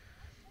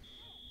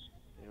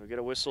 And we get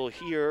a whistle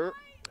here.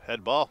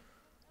 Head ball.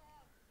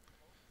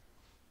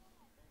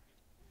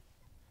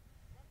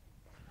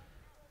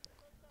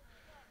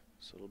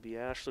 So it'll be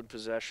Ashland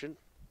possession.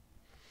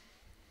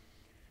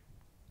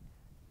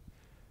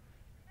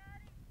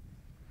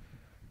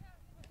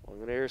 On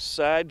the near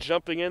side,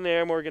 jumping in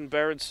there, Morgan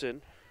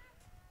Berenson.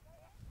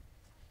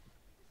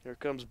 Here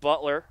comes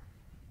Butler.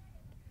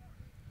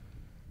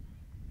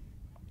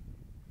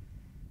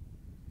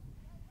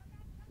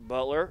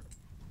 Butler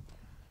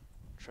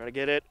trying to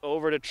get it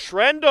over to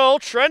Trendle.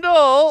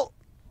 Trendle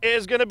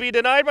is going to be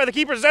denied by the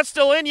keeper. Is that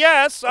still in?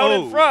 Yes, out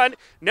in front.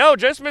 No,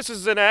 just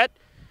misses the net.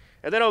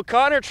 And then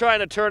O'Connor trying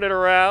to turn it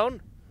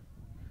around.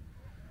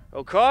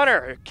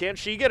 O'Connor, can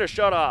she get a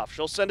shot off?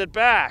 She'll send it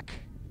back.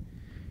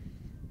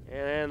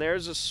 And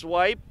there's a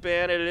swipe,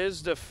 and it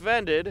is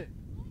defended.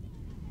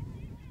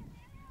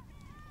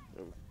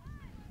 I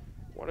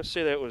want to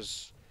say that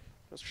was,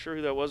 not sure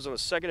who that was on the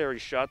secondary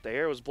shot. The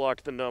hair was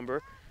blocked the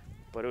number,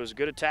 but it was a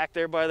good attack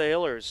there by the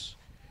Hillers.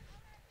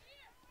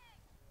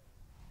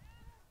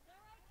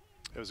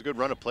 It was a good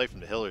run of play from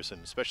the Hillers,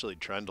 and especially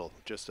Trendle.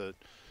 Just a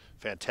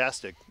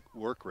fantastic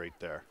work rate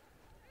there.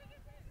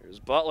 Here's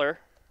Butler.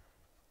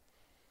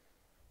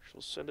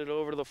 She'll send it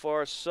over to the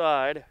far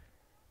side.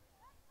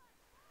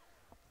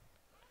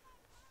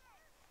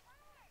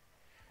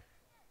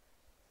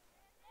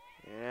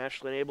 And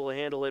Ashland able to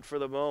handle it for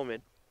the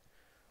moment.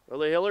 Well,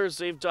 the Hillers,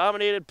 they've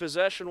dominated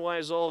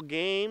possession-wise all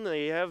game.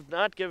 They have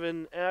not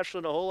given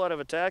Ashland a whole lot of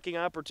attacking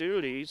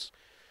opportunities.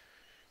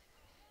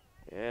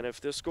 And if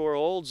this score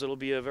holds, it'll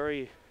be a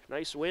very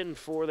nice win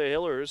for the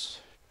Hillers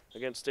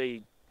against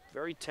a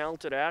very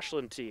talented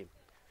Ashland team.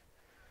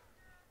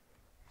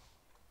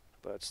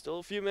 But still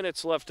a few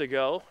minutes left to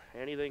go.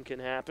 Anything can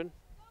happen.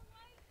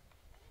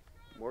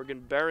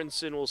 Morgan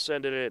Berenson will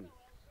send it in.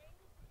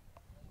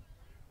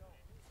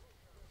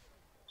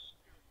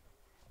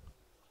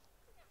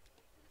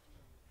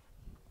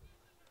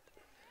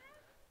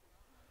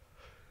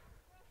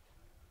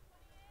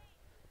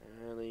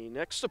 And the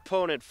next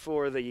opponent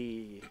for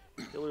the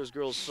Hillers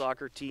girls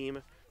soccer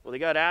team, well, they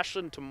got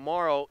Ashland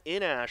tomorrow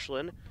in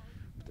Ashland.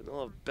 But then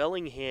they'll have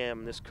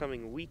Bellingham this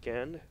coming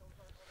weekend.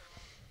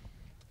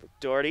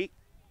 Doherty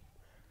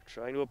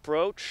trying to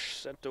approach,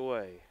 sent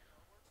away.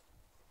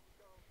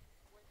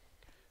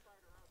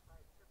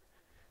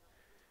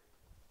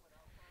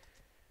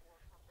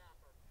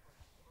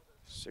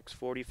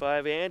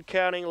 .6:45 and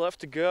counting left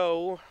to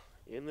go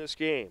in this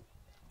game.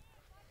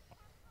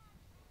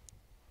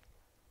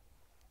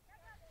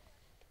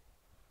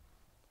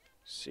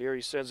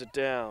 Siri sends it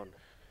down.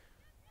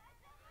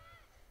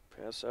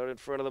 Pass out in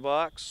front of the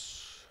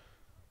box.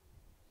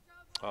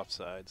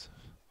 Offsides.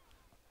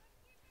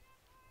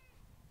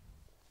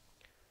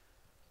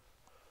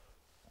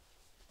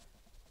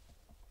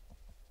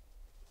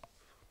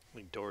 I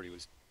think Doherty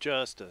was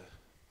just a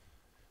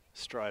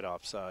stride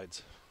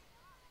offsides.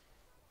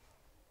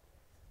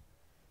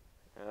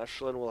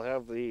 Ashland will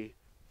have the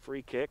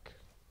free kick.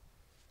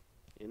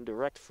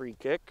 Indirect free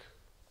kick.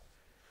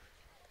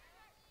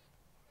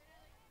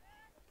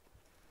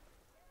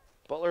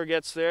 Butler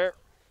gets there.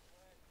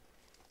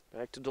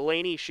 Back to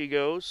Delaney she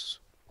goes.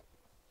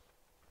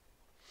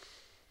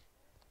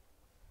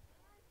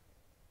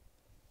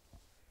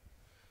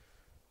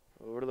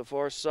 Over to the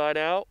far side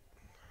out.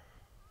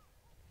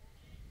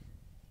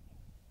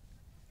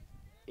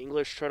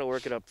 English trying to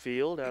work it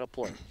upfield, out of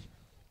play.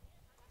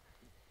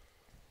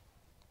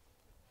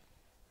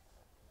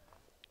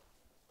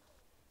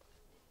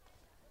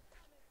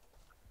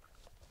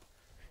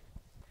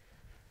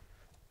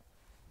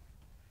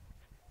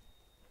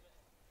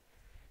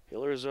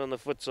 Hillers on the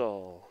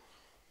futsal.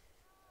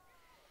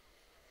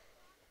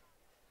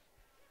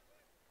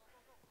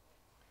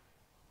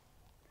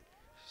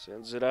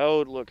 Sends it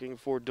out, looking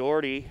for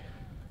Doherty.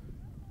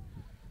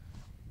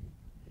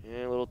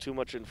 And a little too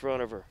much in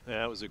front of her.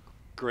 Yeah, it was a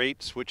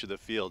great switch of the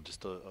field,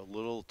 just a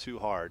little too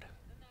hard.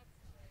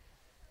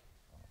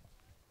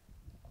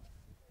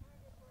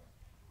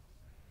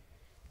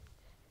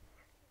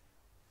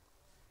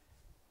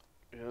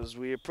 As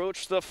we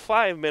approach the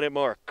 5-minute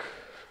mark.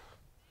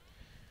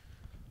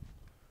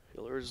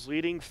 Hillers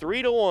leading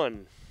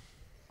 3-1.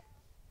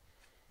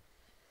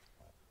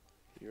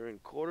 Here in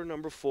quarter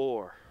number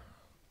 4.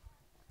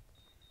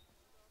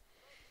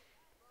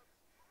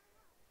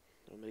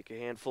 They'll make a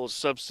handful of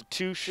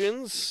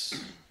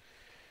substitutions.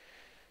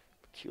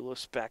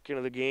 Kulis back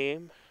into the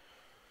game.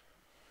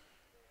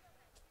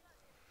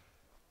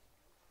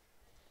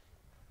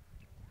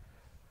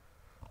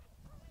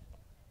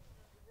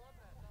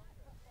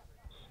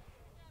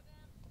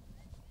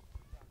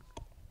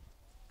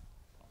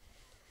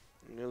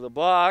 Into the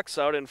box,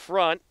 out in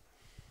front.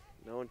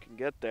 No one can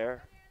get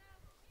there.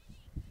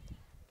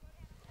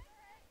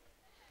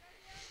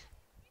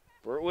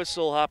 Burt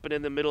Whistle hopping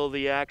in the middle of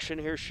the action.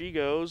 Here she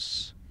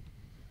goes.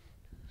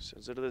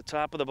 Sends it to the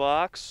top of the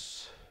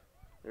box.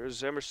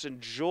 There's Emerson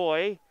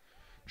Joy.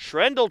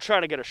 Trendle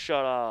trying to get a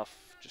shot off.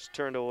 Just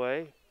turned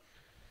away.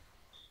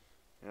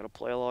 Got to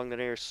play along the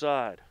near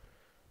side.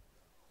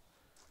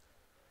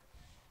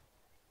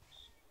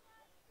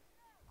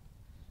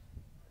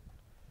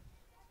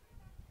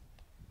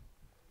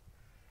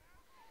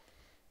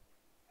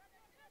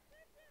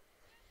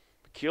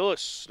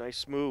 Kulis,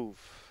 nice move.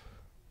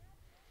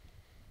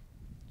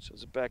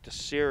 Sends it back to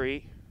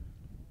Siri.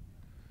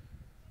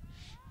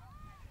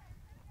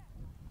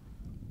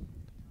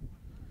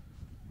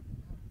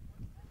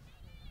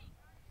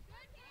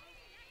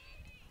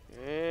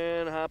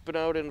 And hopping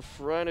out in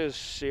front is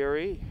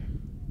Siri.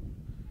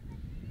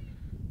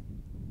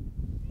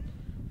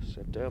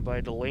 Sent down by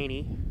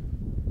Delaney.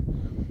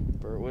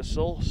 Burt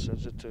Whistle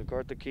sends it to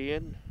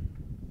Karthikeyan.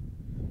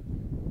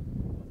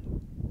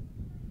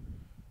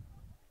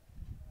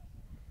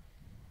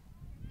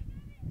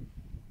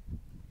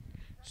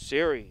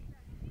 Siri.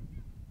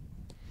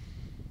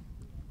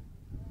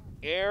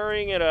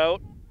 airing it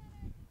out.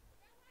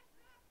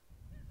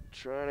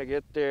 Trying to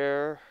get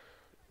there.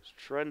 It's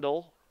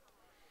Trendle.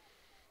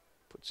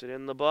 Puts it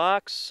in the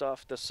box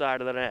off the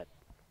side of the net.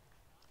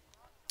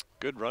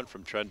 Good run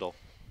from Trendle.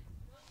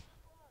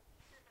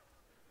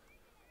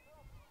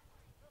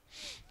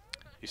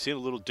 You've seen a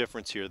little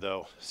difference here,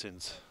 though,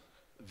 since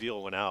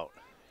Veal went out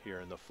here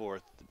in the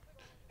fourth. The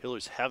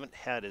Hillers haven't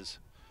had as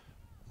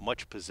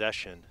much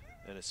possession,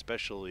 and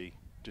especially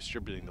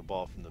distributing the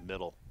ball from the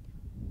middle.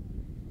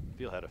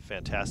 Veal had a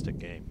fantastic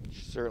game.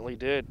 Certainly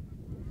did.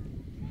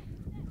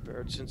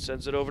 Barrettson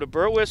sends it over to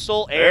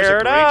Burtwhistle. There's a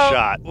Aired great out.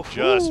 shot, Ooh.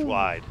 just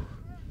wide.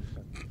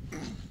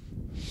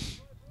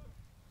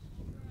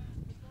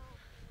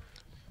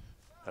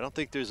 I don't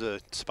think there's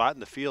a spot in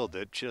the field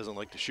that she doesn't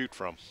like to shoot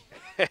from.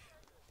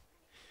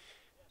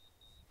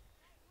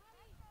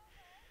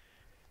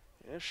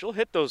 Yeah, she'll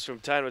hit those from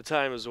time to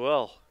time as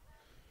well.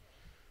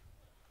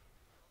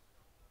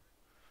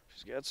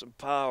 She's got some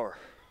power.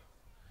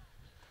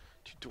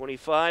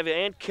 2:25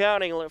 and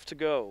counting left to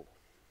go.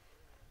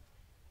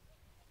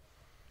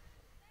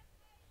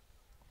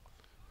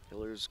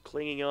 Hillers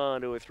clinging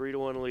on to a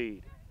 3-1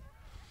 lead.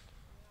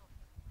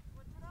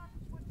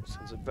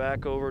 Sends it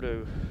back over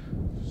to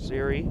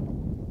Siri.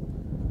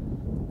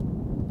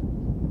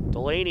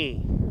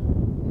 Delaney.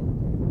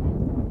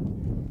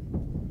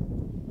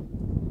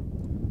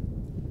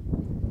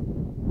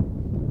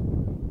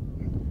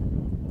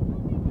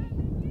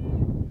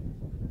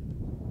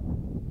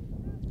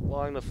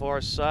 Along the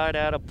far side,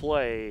 out of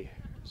play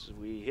as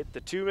we hit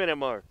the 2-minute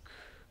mark.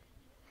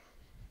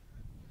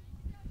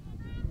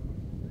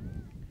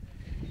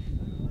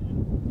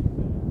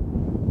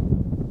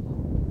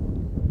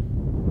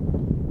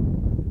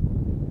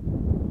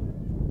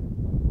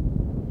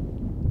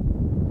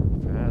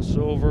 Pass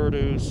over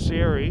to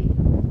Siri.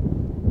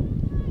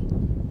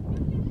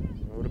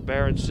 Over to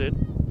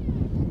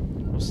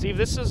Berenson. Well, Steve,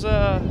 this must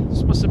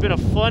have been a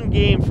fun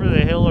game for the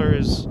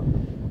Hillers.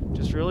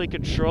 Just really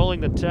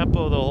controlling the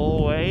tempo the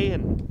whole way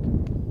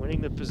and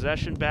winning the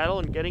possession battle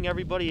and getting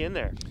everybody in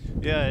there.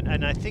 Yeah,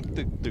 and I think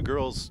the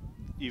girls,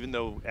 even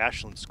though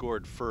Ashland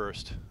scored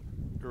first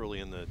early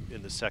in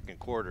the second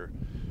quarter,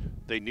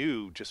 they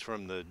knew just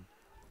from the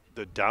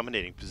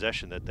dominating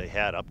possession that they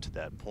had up to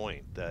that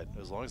point that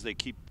as long as they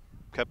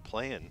kept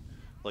playing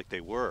like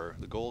they were,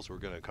 the goals were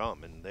going to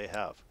come, and they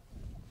have.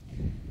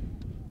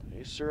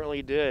 They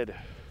certainly did.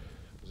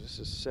 This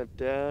is sent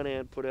down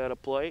and put out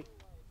of play.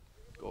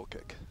 Goal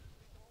kick.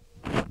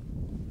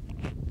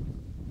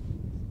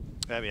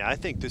 I mean, I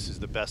think this is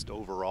the best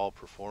overall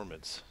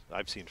performance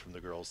I've seen from the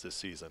girls this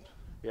season.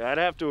 Yeah, I'd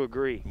have to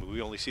agree. I mean,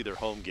 we only see their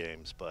home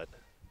games, but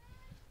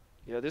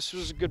yeah, this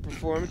was a good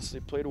performance.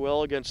 They played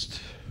well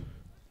against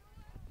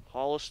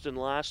Holliston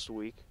last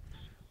week,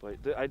 but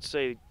I'd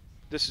say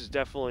this is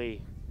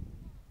definitely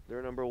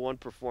their #1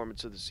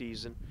 performance of the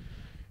season,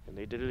 and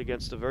they did it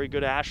against a very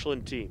good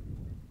Ashland team.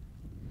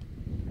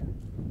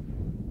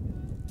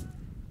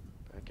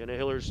 Back into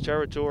Hillers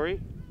territory.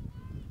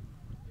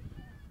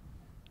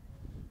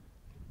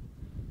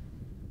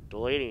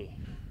 Delaney.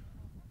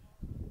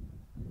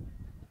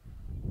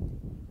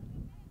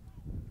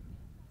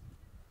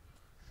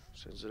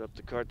 Sends it up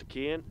to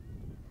Karthikeyan.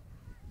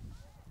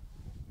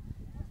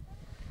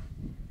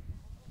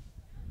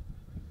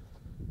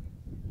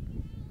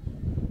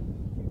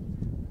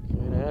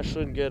 Can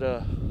Ashland get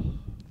a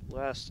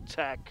last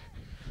attack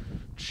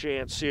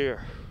chance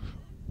here?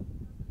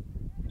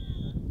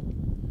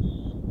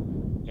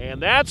 And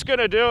that's going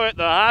to do it.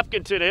 The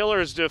Hopkinton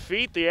Hillers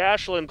defeat the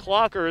Ashland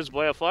Clockers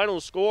by a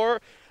final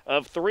score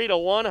of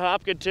 3-1.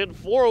 Hopkinton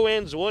 4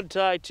 wins, 1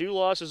 tie, 2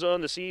 losses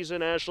on the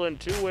season. Ashland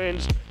 2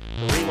 wins,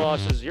 3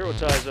 losses, 0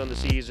 ties on the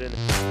season.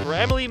 For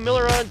Emily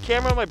Miller on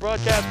camera, my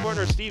broadcast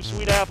partner Steve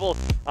Sweetapple,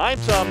 I'm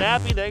Tom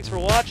Nappy. Thanks for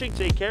watching.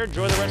 Take care.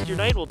 Enjoy the rest of your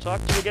night. We'll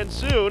talk to you again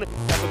soon.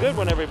 Have a good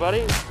one,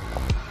 everybody.